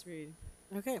for Ms. Reed.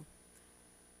 Okay.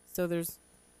 So there's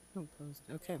no opposed.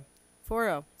 Okay.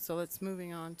 4-0. So let's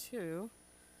moving on to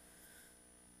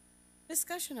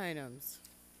discussion items.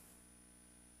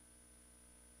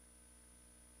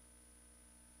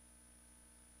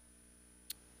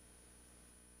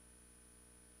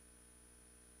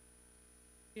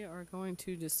 We are going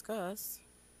to discuss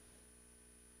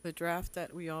the draft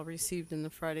that we all received in the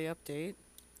Friday update,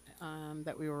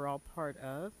 that we were all part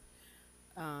of,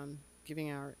 giving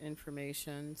our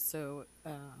information. So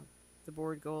the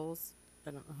board goals,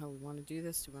 I don't know how we want to do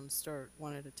this. Do we want to start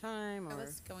one at a time? I Or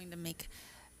was going to make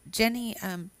Jenny.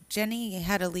 Jenny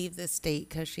had to leave the state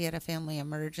because she had a family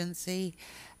emergency.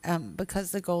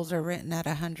 Because the goals are written at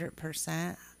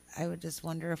 100%, I would just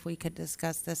wonder if we could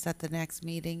discuss this at the next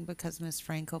meeting because Miss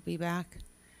Frank will be back.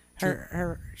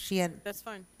 She had. That's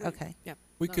fine. Okay. Yeah.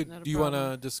 We not could. a Do you want to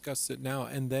problem. discuss it now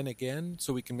and then again,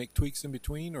 so we can make tweaks in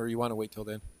between, or you want to wait till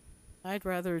then? I'd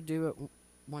rather do it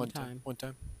one time. One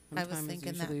time. One I was time is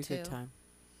thinking that usually a good too. time.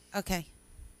 Okay.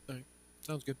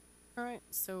 Sounds good. All right,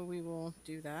 so we will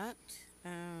do that.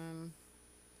 And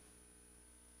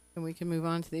we can move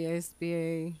on to the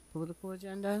ASBA political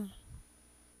agenda.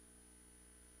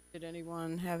 Did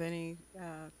anyone have any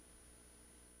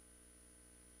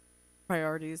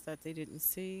priorities that they didn't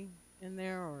see in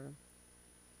there, or?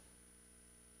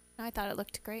 I thought it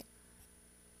looked great.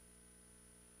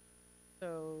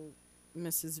 So,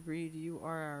 Mrs. Reed, you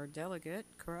are our delegate,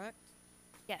 correct?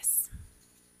 Yes.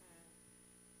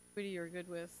 Sweetie, you're good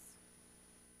with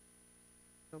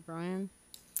O'Brien?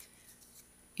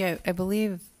 Yeah, I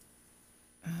believe,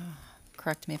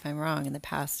 correct me if I'm wrong, in the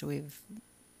past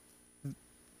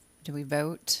do we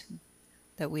vote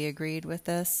that we agreed with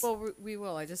this? Well, we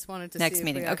will. I just wanted to Next see if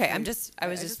meeting. we Okay, actually- I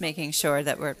was I just wanna making make sure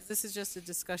that we're, 'cause this is just a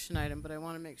discussion item, but I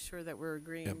want to make sure that we're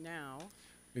agreeing Yep. now.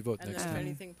 We vote And next then if time.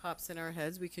 anything pops in our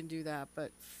heads, we can do that.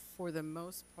 But for the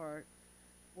most part,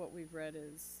 what we've read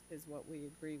is what we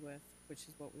agree with, which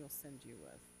is what we'll send you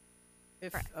with,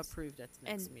 if Correct. approved at the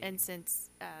next meeting. And since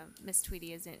Miss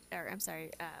Tweedy isn't, or I'm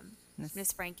sorry,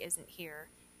 Miss Frank isn't here,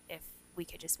 if we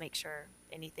could just make sure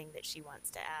anything that she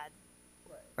wants to add,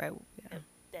 right, yeah.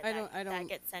 that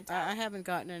gets sent out. I haven't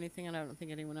gotten anything, and I don't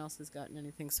think anyone else has gotten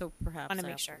anything. So perhaps Want to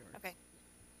make sure. afterwards. Okay.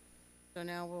 So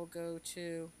now we'll go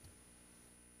to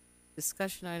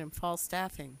discussion item: fall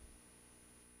staffing.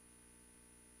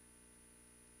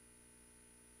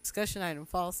 Discussion item: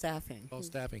 fall staffing. All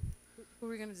staffing. Who are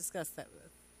we going to discuss that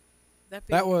with?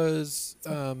 That was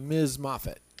Ms.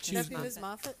 Moffett. She was, Ms.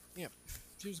 Moffett.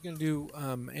 she was going to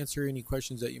do answer any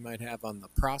questions that you might have on the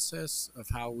process of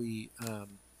how we,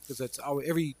 because that's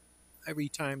every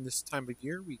time this time of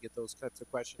year we get those types of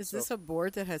questions. Is this a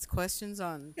board that has questions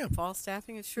on Yeah. fall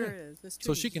staffing? It sure Yeah. is. Ms. so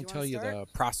Tweedy, she do can wanna tell you start?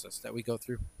 the process that we go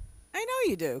through. I know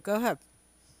you do. Go ahead.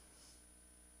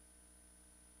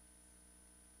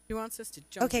 She wants us to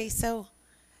jump. Okay, so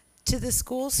to the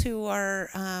schools who are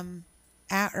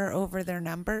at or over their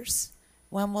numbers,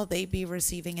 when will they be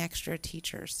receiving extra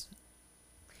teachers?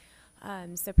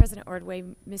 So President Ordway,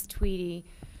 Ms. Tweedy,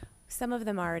 some of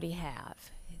them already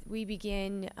have. We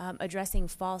begin addressing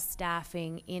fall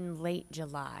staffing in late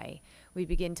July. We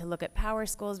begin to look at power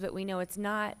schools, but we know it's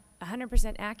not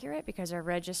 100% accurate because our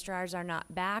registrars are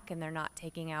not back and they're not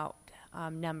taking out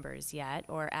numbers yet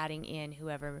or adding in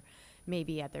whoever may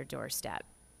be at their doorstep.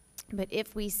 But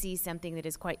if we see something that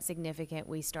is quite significant,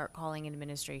 we start calling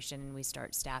administration and we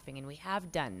start staffing, and we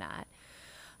have done that.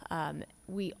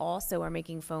 We also are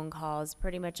making phone calls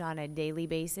pretty much on a daily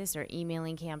basis or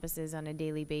emailing campuses on a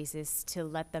daily basis to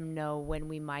let them know when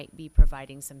we might be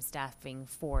providing some staffing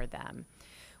for them.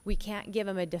 We can't give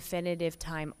them a definitive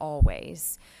time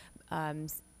always.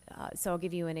 So I'll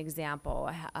give you an example.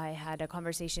 I had a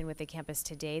conversation with a campus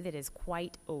today that is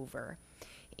quite over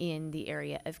in the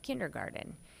area of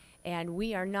kindergarten. And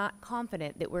we are not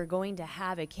confident that we're going to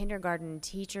have a kindergarten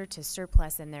teacher to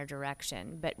surplus in their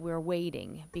direction, but we're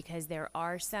waiting because there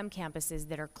are some campuses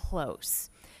that are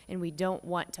close, and we don't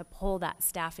want to pull that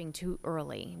staffing too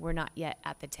early. We're not yet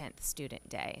at the 10th student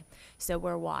day. So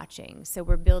we're watching. So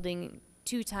we're building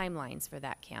 2 timelines for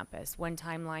that campus. One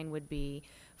timeline would be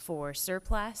for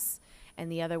surplus,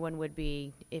 and the other one would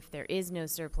be if there is no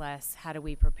surplus, how do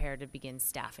we prepare to begin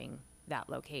staffing that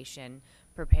location,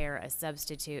 prepare a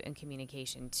substitute and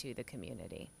communication to the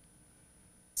community.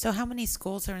 So how many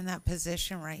schools are in that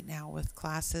position right now with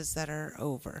classes that are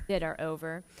over? That are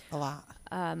over. A lot.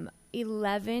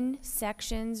 11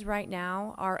 sections right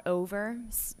now are over.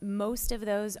 Most of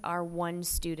those are 1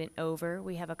 student over.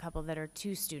 We have a couple that are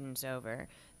 2 students over.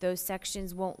 Those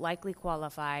sections won't likely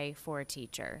qualify for a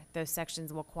teacher. Those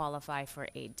sections will qualify for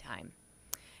aid time.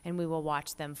 And we will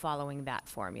watch them following that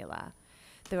formula.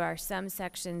 There are some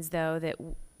sections, though, that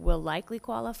will likely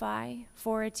qualify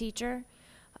for a teacher,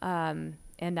 and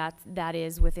that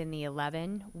is within the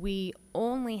 11. We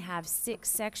only have 6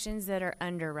 sections that are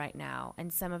under right now,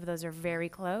 and some of those are very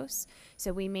close,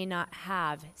 so we may not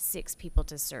have 6 people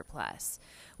to surplus.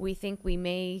 We think we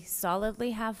may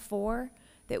solidly have 4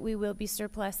 that we will be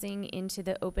surplusing into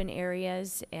the open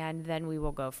areas, and then we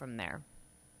will go from there.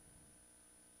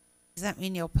 Does that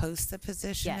mean you'll post the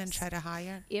position and Yes. try to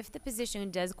hire? If the position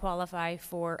does qualify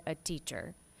for a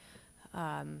teacher,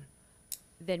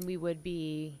 then we would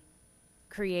be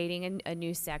creating a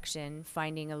new section,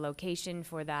 finding a location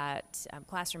for that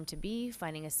classroom to be,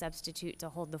 finding a substitute to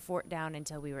hold the fort down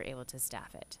until we were able to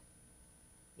staff it.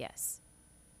 Yes.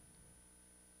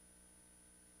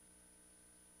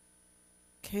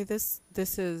 Okay, this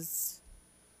is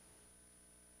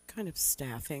kind of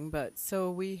staffing, but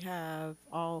so we have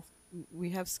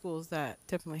schools that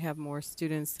definitely have more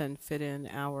students than fit in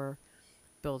our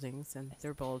buildings, and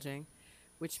they're bulging,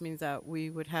 which means that we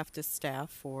would have to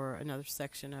staff for another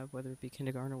section of whether it be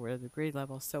kindergarten or whatever grade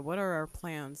level. So what are our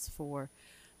plans for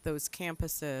those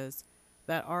campuses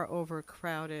that are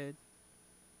overcrowded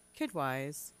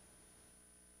kid-wise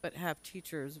but have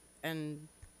teachers, and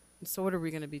so what are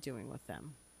we going to be doing with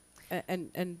them?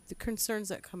 And the concerns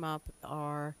that come up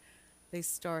are they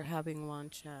start having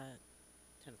lunch at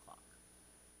 10 o'clock,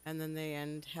 and then they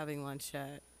end having lunch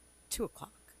at 2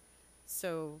 o'clock.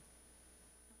 So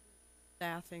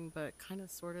staffing, but kind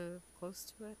of sort of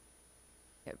close to it.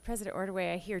 President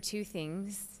Ordway, I hear 2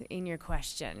 things in your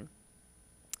question.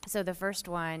 So the first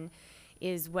one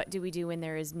is, what do we do when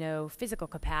there is no physical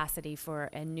capacity for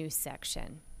a new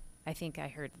section? I think I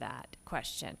heard that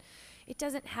question. It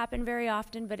doesn't happen very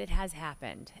often, but it has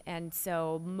happened. And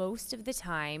so most of the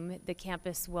time, the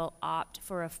campus will opt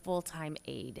for a full-time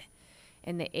aide.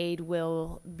 And the aide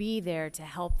will be there to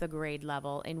help the grade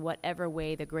level in whatever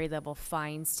way the grade level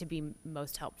finds to be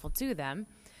most helpful to them.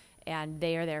 And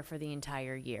they are there for the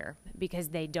entire year because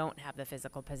they don't have the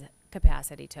physical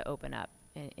capacity to open up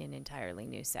an entirely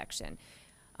new section.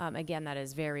 Again, that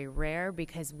is very rare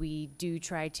because we do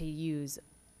try to use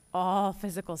all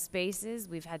physical spaces.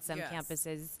 We've had some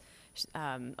campuses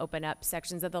open up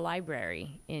sections of the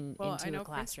library into a classroom for a time being. Well, I know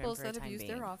principals that have used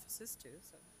their offices too.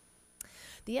 So.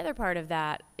 The other part of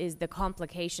that is the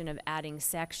complication of adding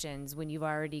sections when you've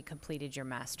already completed your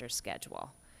master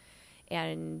schedule.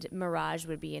 And Mirage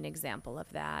would be an example of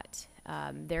that.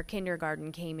 Their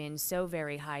kindergarten came in so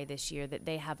very high this year that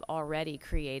they have already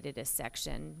created a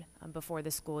section before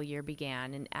the school year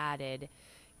began and added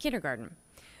kindergarten,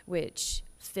 which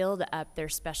filled up their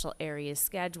special areas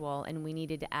schedule, and we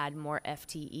needed to add more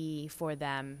FTE for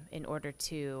them in order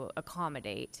to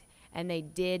accommodate. And they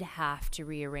did have to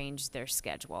rearrange their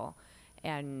schedule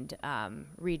and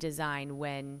redesign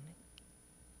when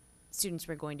students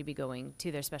were going to be going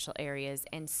to their special areas,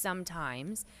 and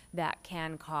sometimes that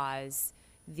can cause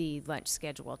the lunch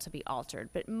schedule to be altered,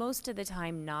 but most of the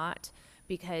time not,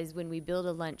 because when we build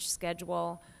a lunch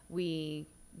schedule, we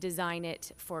design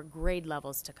it for grade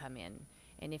levels to come in.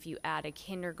 And if you add a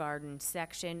kindergarten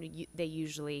section, they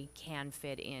usually can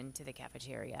fit into the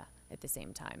cafeteria at the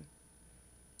same time.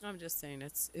 I'm just saying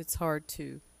it's hard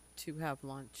to have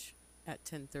lunch at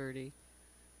 10:30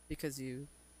 because you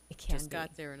just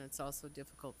got there, and it's also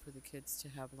difficult for the kids to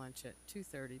have lunch at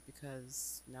 2:30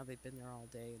 because now they've been there all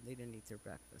day and they didn't eat their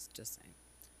breakfast. Just saying.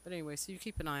 But anyway, so you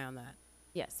keep an eye on that.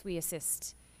 Yes, we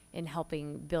assist in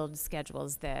helping build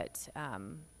schedules that are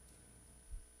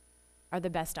the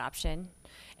best option.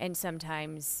 And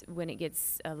sometimes when it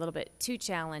gets a little bit too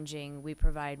challenging, we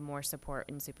provide more support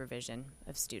and supervision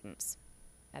of students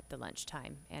at the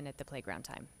lunchtime and at the playground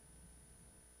time.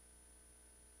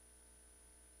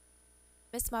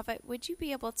 Ms. Moffitt, would you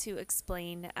be able to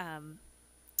explain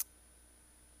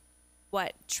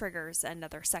what triggers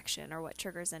another section or what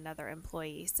triggers another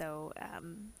employee? So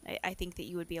I think that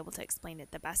you would be able to explain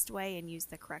it the best way and use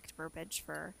the correct verbiage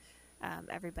for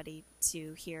everybody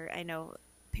to hear. I know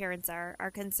parents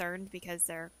are concerned because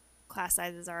their class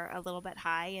sizes are a little bit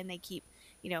high, and they keep,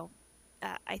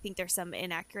 I think there's some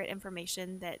inaccurate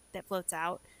information that floats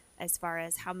out as far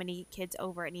as how many kids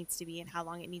over it needs to be and how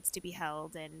long it needs to be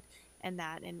held and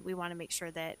we want to make sure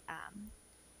that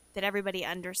that everybody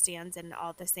understands and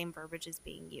all the same verbiage is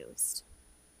being used.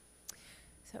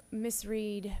 So, Ms.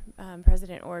 Reed,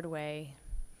 President Ordway,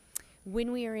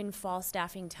 When we are in fall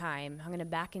staffing time, I'm going to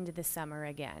back into the summer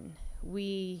again.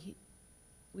 We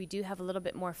do have a little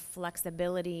bit more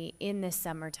flexibility in the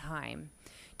summertime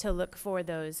to look for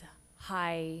those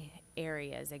high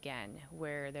areas again,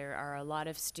 where there are a lot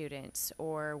of students,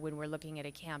 or when we're looking at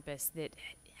a campus that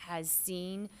has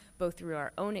seen, both through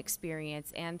our own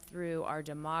experience and through our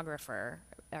demographer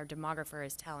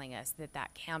is telling us that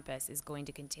that campus is going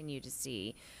to continue to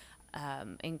see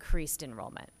increased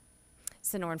enrollment.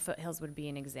 Sonoran Foothills would be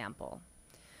an example.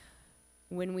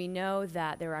 When we know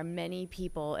that there are many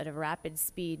people at a rapid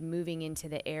speed moving into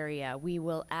the area, we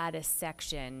will add a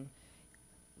section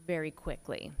very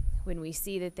quickly. When we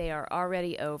see that they are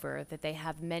already over, that they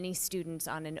have many students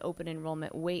on an open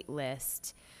enrollment wait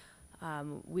list,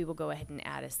 we will go ahead and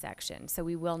add a section. So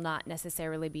we will not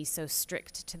necessarily be so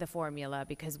strict to the formula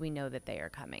because we know that they are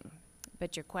coming.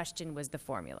 But your question was the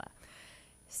formula.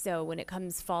 So when it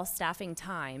comes fall staffing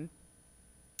time,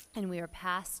 and we are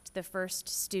past the first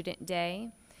student day,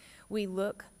 we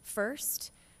look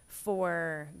first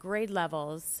for grade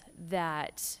levels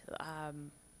that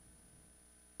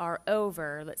are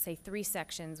over, let's say 3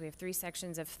 sections. We have 3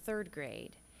 sections of 3rd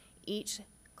grade. Each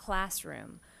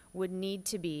classroom would need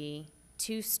to be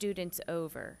 2 students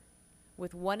over,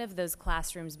 with one of those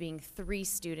classrooms being 3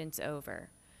 students over.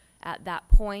 At that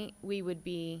point, we would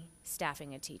be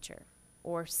staffing a teacher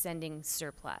or sending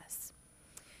surplus.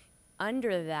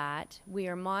 Under that, we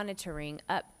are monitoring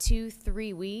up to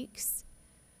 3 weeks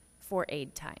for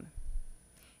aid time.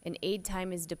 And aid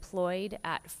time is deployed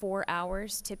at 4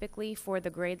 hours typically for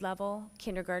the grade level.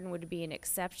 Kindergarten would be an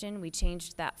exception. We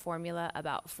changed that formula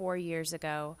about 4 years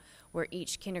ago, where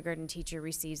each kindergarten teacher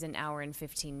receives 1 hour and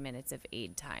 15 minutes of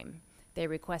aid time. They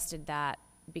requested that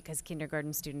because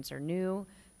kindergarten students are new.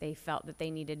 They felt that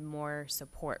they needed more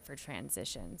support for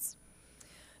transitions.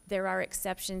 There are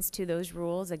exceptions to those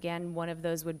rules. Again, one of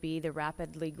those would be the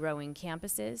rapidly growing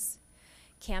campuses.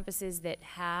 Campuses that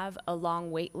have a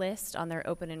long wait list on their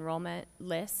open enrollment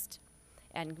list,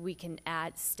 and we can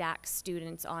stack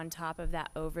students on top of that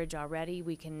overage already.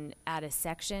 We can add a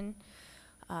section.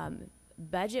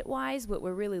 Budget-wise, what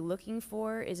we're really looking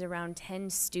for is around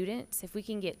 10 students. If we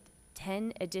can get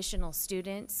 10 additional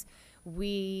students,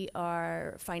 we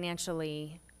are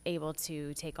financially able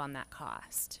to take on that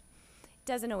cost.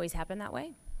 Doesn't always happen that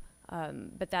way,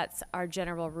 but that's our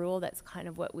general rule. That's kind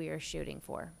of what we are shooting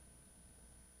for.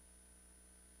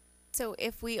 So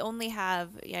if we only have,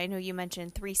 I know you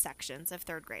mentioned 3 sections of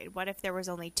 3rd grade. What if there was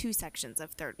only 2 sections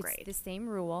of 3rd grade? It's the same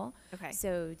rule. Okay.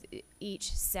 So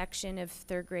each section of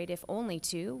 3rd grade, if only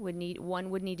 2,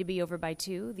 one would need to be over by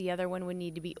 2, the other one would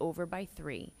need to be over by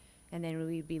 3, and then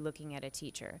we'd be looking at a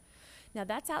teacher. Now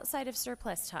that's outside of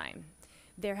surplus time.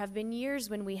 There have been years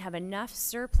when we have enough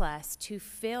surplus to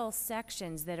fill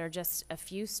sections that are just a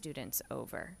few students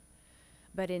over.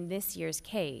 But in this year's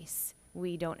case,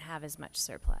 we don't have as much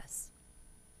surplus.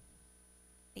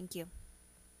 Thank you.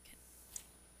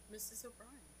 Mrs.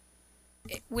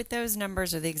 O'Brien. With those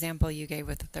numbers, or the example you gave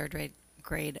with the 3rd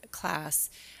grade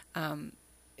class,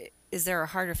 is there a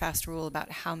hard or fast rule about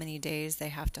how many days they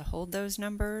have to hold those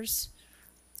numbers?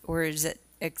 Or does it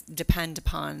depend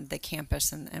upon the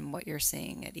campus and what you're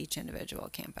seeing at each individual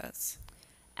campus?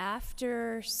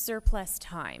 After surplus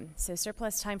time, so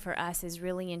surplus time for us is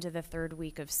really into the 3rd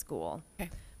week of school. Okay.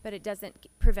 But it doesn't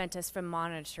prevent us from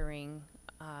monitoring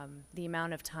the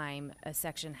amount of time a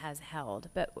section has held.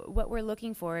 But what we're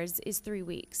looking for is 3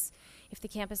 weeks. If the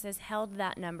campus has held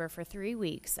that number for 3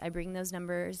 weeks, I bring those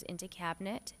numbers into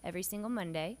Cabinet every single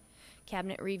Monday.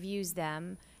 Cabinet reviews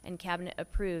them, and Cabinet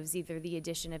approves either the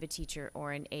addition of a teacher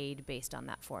or an aide based on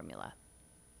that formula.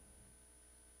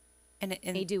 And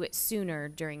they do it sooner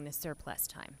during the surplus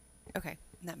time. Okay,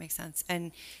 that makes sense.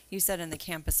 And you said in the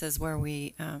campuses where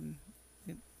we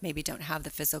maybe don't have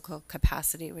the physical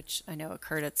capacity, which I know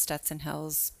occurred at Stetson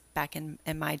Hills back in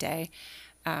my day,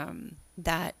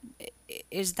 that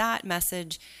is that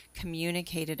message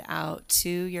communicated out to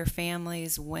your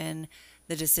families when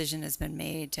the decision has been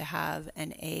made to have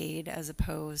an aide as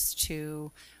opposed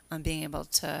to being able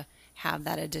to have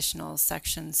that additional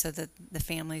section, so that the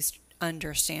families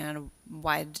understand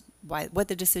what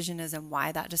the decision is and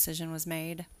why that decision was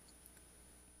made?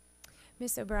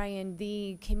 Ms. O'Brien,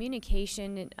 the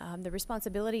communication, the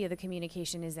responsibility of the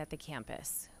communication is at the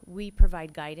campus. We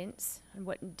provide guidance on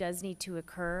what does need to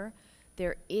occur.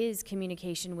 There is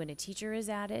communication when a teacher is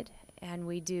added, and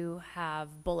we do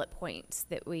have bullet points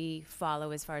that we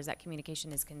follow as far as that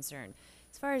communication is concerned.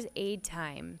 As far as aid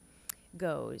time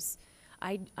goes,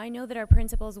 I know that our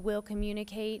principals will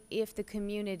communicate if the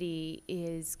community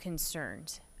is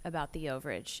concerned about the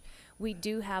overage. We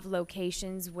do have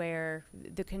locations where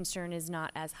the concern is not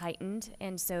as heightened,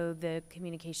 and so the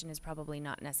communication is probably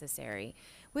not necessary,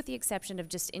 with the exception of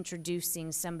just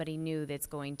introducing somebody new that's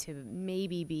going to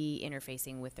maybe be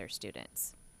interfacing with their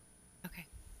students. Okay.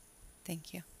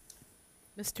 Thank you.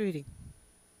 Ms. Tweedy.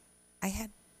 I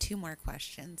had 2 more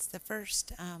questions. The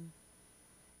first,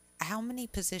 how many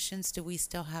positions do we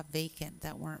still have vacant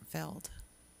that weren't filled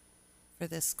for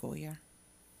this school year?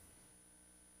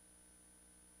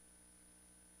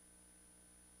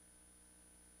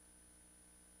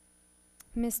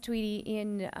 Ms. Tweedy,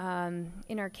 in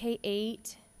our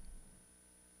K-8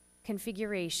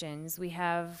 configurations, we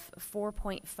have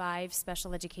 4.5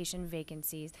 special education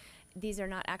vacancies. These are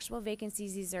not actual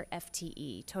vacancies, these are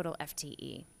FTE, total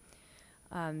FTE.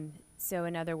 So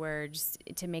in other words,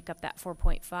 to make up that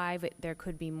 4.5, there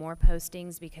could be more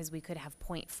postings because we could have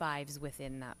 0.5s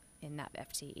within that, in that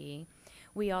FTE.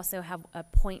 We also have a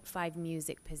 0.5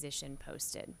 music position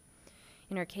posted.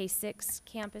 In our K-6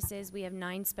 campuses, we have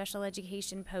 9 special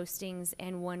education postings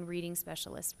and 1 reading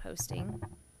specialist posting.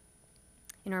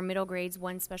 In our middle grades,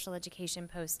 1 special education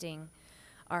posting.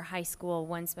 Our high school,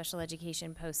 1 special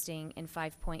education posting and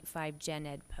 5.5 gen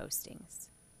ed postings.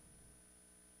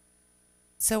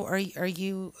 So are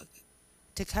you,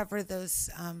 to cover those,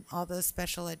 all those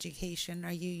special education,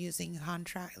 are you using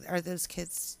contract, are those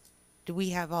kids, do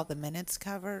we have all the minutes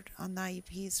covered on the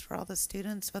IEPs for all the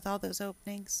students with all those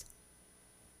openings?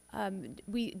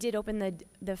 We did open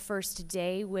the first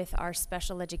day with our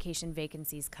special education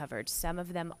vacancies covered. Some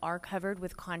of them are covered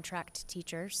with contract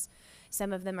teachers.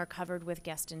 Some of them are covered with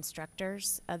guest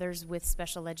instructors. Others with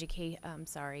special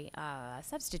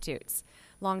substitutes,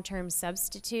 long-term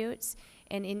substitutes.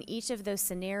 And in each of those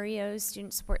scenarios,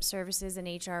 Student Support Services and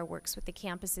HR works with the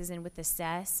campuses and with the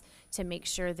SES to make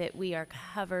sure that we are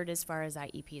covered as far as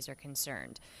IEPs are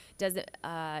concerned.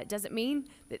 Doesn't mean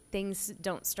that things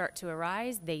don't start to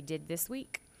arise. They did this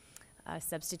week. A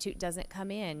substitute doesn't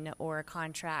come in, or a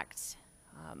contract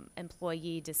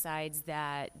employee decides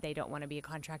that they don't want to be a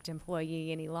contract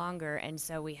employee any longer, and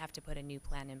so we have to put a new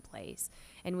plan in place.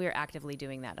 And we're actively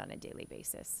doing that on a daily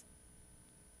basis.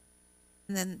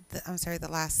 And then, the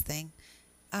last thing.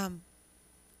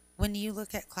 When you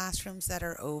look at classrooms that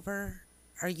are over,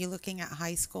 are you looking at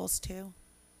high schools too?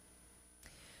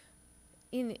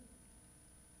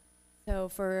 So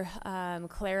for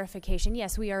clarification,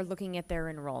 yes, we are looking at their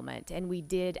enrollment, and we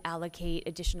did allocate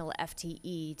additional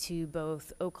FTE to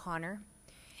both O'Connor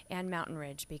and Mountain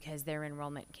Ridge because their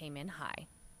enrollment came in high.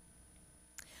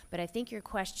 But I think your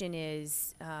question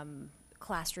is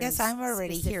classrooms. Yes, I'm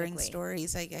already hearing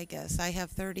stories. I guess I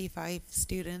have 35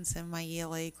 students in my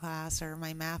ELA class or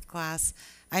my math class.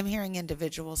 I'm hearing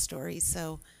individual stories.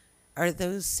 So are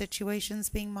those situations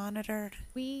being monitored?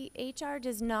 HR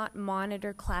does not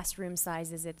monitor classroom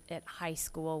sizes at high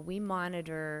school. We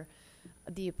monitor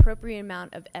the appropriate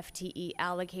amount of FTE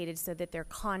allocated so that their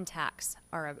contacts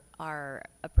are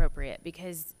appropriate,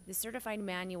 because the certified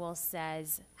manual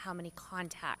says how many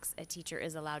contacts a teacher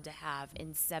is allowed to have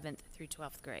in 7th through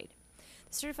 12th grade.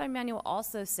 The certified manual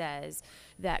also says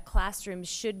that classrooms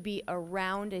should be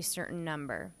around a certain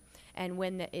number. And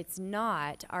when it's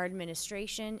not, our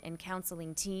administration and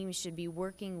counseling teams should be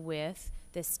working with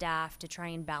the staff to try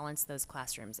and balance those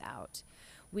classrooms out.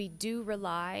 We do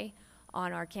rely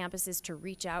on our campuses to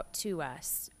reach out to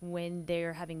us when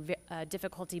they're having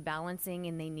difficulty balancing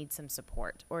and they need some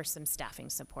support or some staffing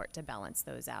support to balance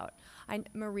those out.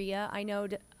 Maria, I know,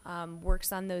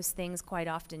 works on those things quite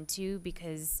often too,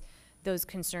 because those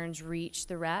concerns reach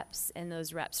the reps and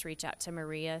those reps reach out to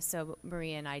Maria. So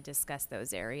Maria and I discuss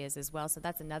those areas as well. So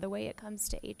that's another way it comes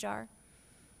to HR.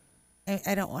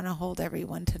 I don't want to hold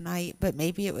everyone tonight, but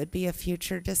maybe it would be a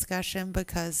future discussion,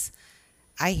 because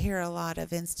I hear a lot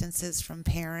of instances from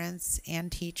parents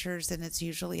and teachers, and it's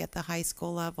usually at the high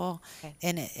school level. Okay.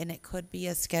 And it could be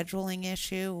a scheduling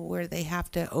issue where they have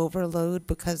to overload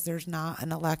because there's not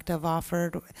an elective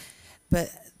offered. But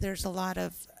there's a lot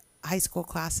of high school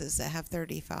classes that have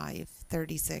 35,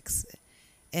 36,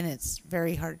 and it's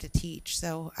very hard to teach.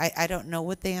 So I don't know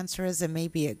what the answer is, and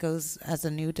maybe it goes as a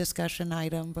new discussion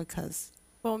item, because...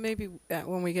 Well, maybe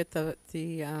when we get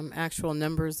the actual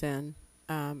numbers in,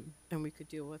 and we could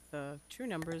deal with the true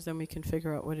numbers, then we can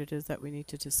figure out what it is that we need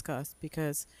to discuss,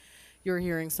 because you're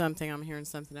hearing something, I'm hearing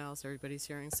something else, everybody's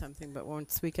hearing something. But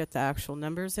once we get the actual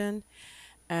numbers in,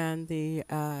 and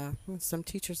some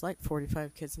teachers like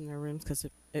 45 kids in their rooms because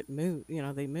it move,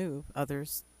 they move,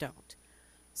 others don't.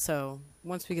 So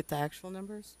once we get the actual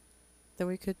numbers, then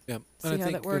we could see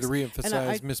how that works. To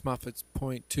reemphasize Ms. Moffat's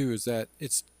point too is that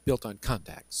it's built on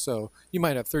contacts. So you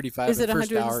might have 35 in the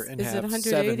first hour and have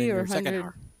 7 in your second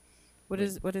hour.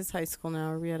 What is high school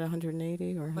now? Are we at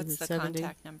 180 or 170? What's the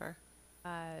contact number?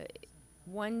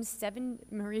 170,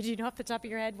 Maria, do you know off the top of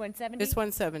your head? 170? It's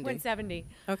 170. 170.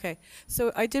 Okay.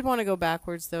 So I did want to go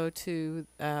backwards, though, to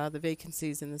the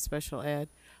vacancies in the special ed.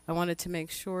 I wanted to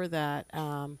make sure that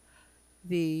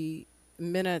the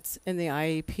minutes in the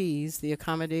IEPs, the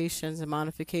accommodations and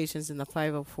modifications in the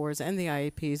 504s and the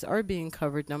IEPs are being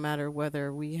covered no matter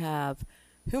whether we have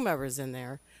whomever's in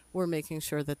there. We're making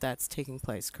sure that that's taking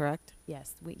place, correct?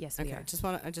 Yes, we Okay. are.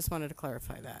 I just wanted to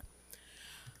clarify that.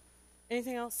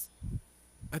 Anything else?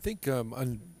 I think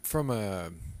from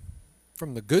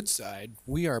the good side,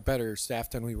 we are better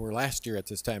staffed than we were last year at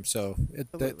this time. So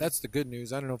that's the good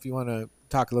news. I don't know if you want to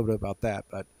talk a little bit about that,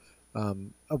 but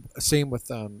same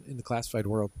with in the classified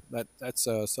world. That's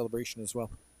a celebration as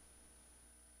well.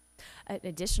 An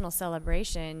additional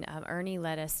celebration, Ernie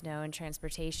let us know in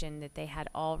transportation that they had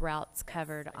all routes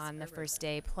covered on the first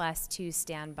day, plus 2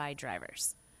 standby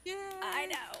drivers. Yeah. I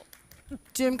know.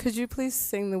 Jim, could you please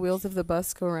sing "The Wheels of the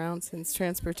Bus Go Round" since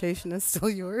transportation is still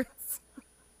yours?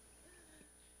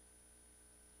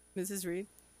 Mrs. Reed?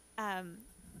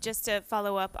 Just to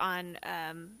follow up on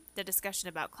the discussion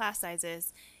about class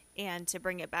sizes, and to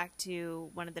bring it back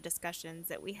to one of the discussions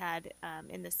that we had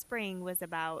in the spring was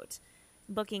about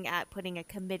looking at putting a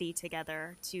committee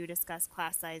together to discuss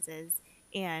class sizes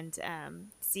and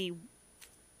see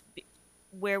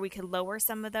where we could lower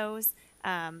some of those,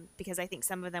 because I think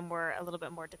some of them were a little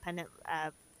bit more dependent,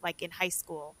 like in high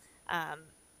school,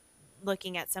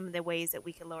 looking at some of the ways that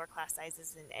we could lower class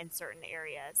sizes in certain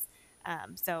areas.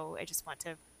 So I just want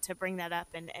to bring that up,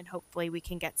 and hopefully we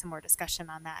can get some more discussion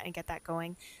on that and get that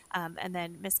going. And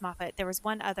then Ms. Moffat, there was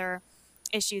one other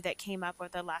issue that came up over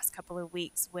the last couple of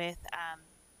weeks with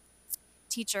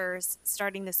teachers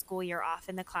starting the school year off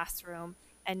in the classroom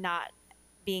and not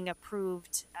being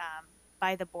approved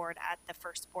by the board at the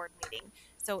first board meeting.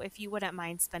 So if you wouldn't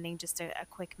mind spending just a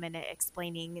quick minute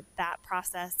explaining that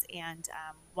process and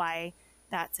why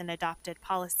that's an adopted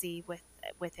policy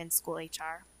within school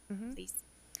HR, please.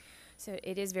 So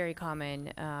it is very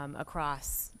common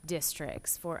across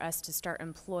districts for us to start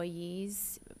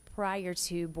employees prior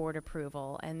to board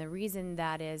approval. And the reason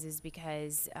that is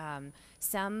because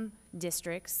some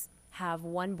districts have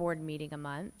 1 board meeting a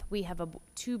month. We have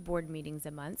 2 board meetings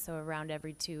a month, so around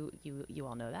every 2, you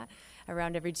all know that,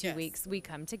 around every 2 weeks we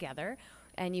come together,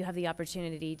 and you have the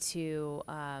opportunity to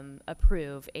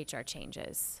approve HR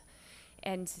changes.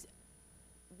 And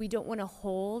we don't want to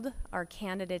hold our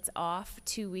candidates off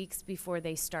 2 weeks before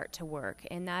they start to work,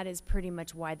 and that is pretty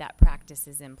much why that practice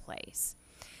is in place.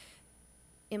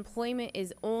 Employment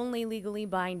is only legally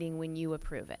binding when you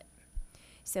approve it.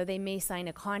 So they may sign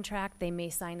a contract, they may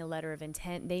sign a letter of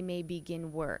intent, they may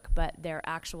begin work, but their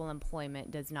actual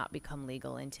employment does not become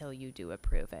legal until you do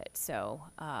approve it. So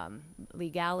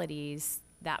legalities,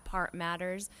 that part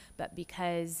matters, but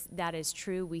because that is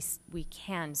true, we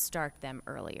can start them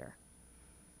earlier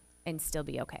and still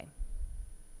be okay.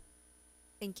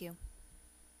 Thank you.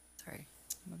 Sorry,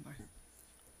 one more.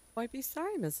 Why be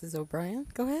sorry, Mrs. O'Brien?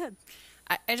 Go ahead.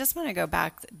 I just want to go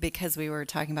back because we were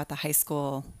talking about the high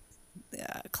school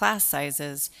class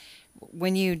sizes.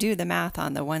 When you do the math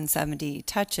on the 170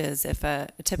 touches, if a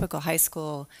typical high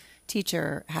school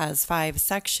teacher has 5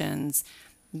 sections,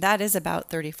 that is about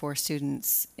 34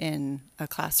 students in a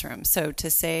classroom. So to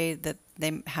say that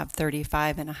they have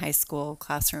 35 in a high school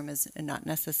classroom is not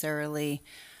necessarily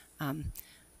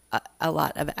a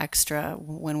lot of extra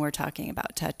when we're talking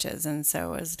about touches. And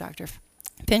so as Dr.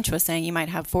 Finch was saying, you might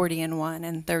have 40 in one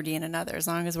and 30 in another, as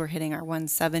long as we're hitting our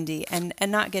 170 and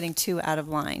not getting too out of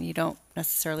line. You don't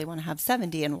necessarily want to have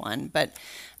 70 in one, but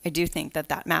I do think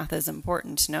that math is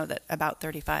important to know that about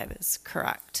 35 is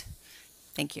correct.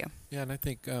 Thank you. Yeah, and I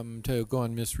think to go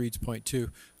on Ms. Reed's point too,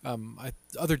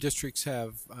 other districts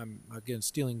have, again,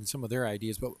 stealing some of their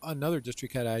ideas, but another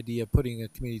district had an idea of putting a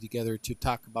committee together to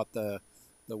talk about the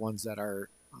ones that are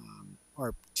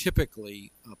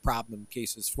typically problem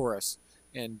cases for us.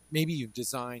 And maybe you've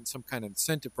designed some kind of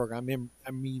incentive program.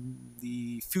 I mean,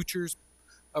 the Futures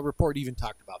report even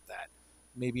talked about that.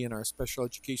 Maybe in our special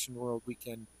education world, we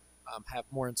can have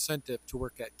more incentive to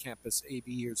work at campus A,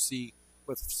 B, or C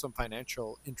with some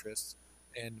financial interests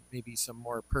and maybe some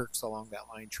more perks along that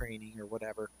line, training or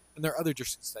whatever. And there are other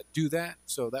districts that do that.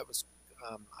 So that was,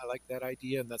 I like that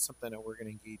idea, and that's something that we're going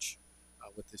to engage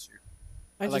with this year.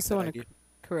 I just want to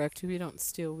correct you. We don't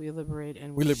steal, we liberate,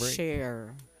 and we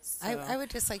share. So. I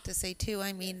would just like to say too,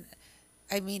 I mean,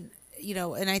 you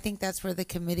know, and I think that's where the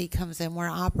committee comes in. We're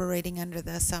operating under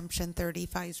the assumption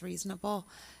 35 is reasonable.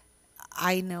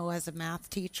 I know as a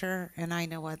math teacher, and I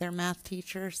know other math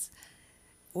teachers,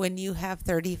 when you have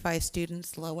 35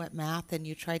 students low at math and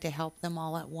you try to help them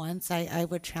all at once, I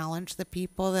would challenge the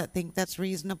people that think that's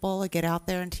reasonable to get out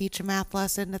there and teach a math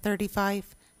lesson to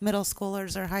 35 middle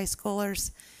schoolers or high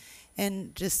schoolers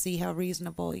and just see how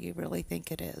reasonable you really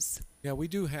think it is. Yeah, we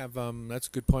do have, that's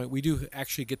a good point. We do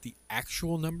actually get the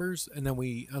actual numbers, and then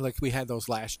we had those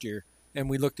last year, and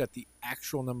we looked at the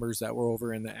actual numbers that were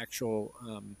over in the actual,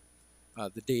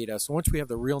 the data. So once we have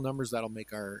the real numbers, that'll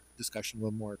make our discussion a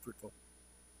little more fruitful.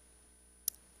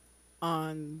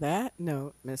 On that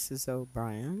note, Mrs.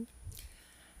 O'Brien,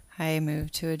 I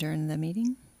move to adjourn the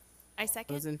meeting. I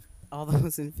second. all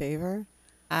those in favor?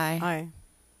 Aye. Aye.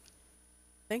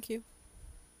 Thank you.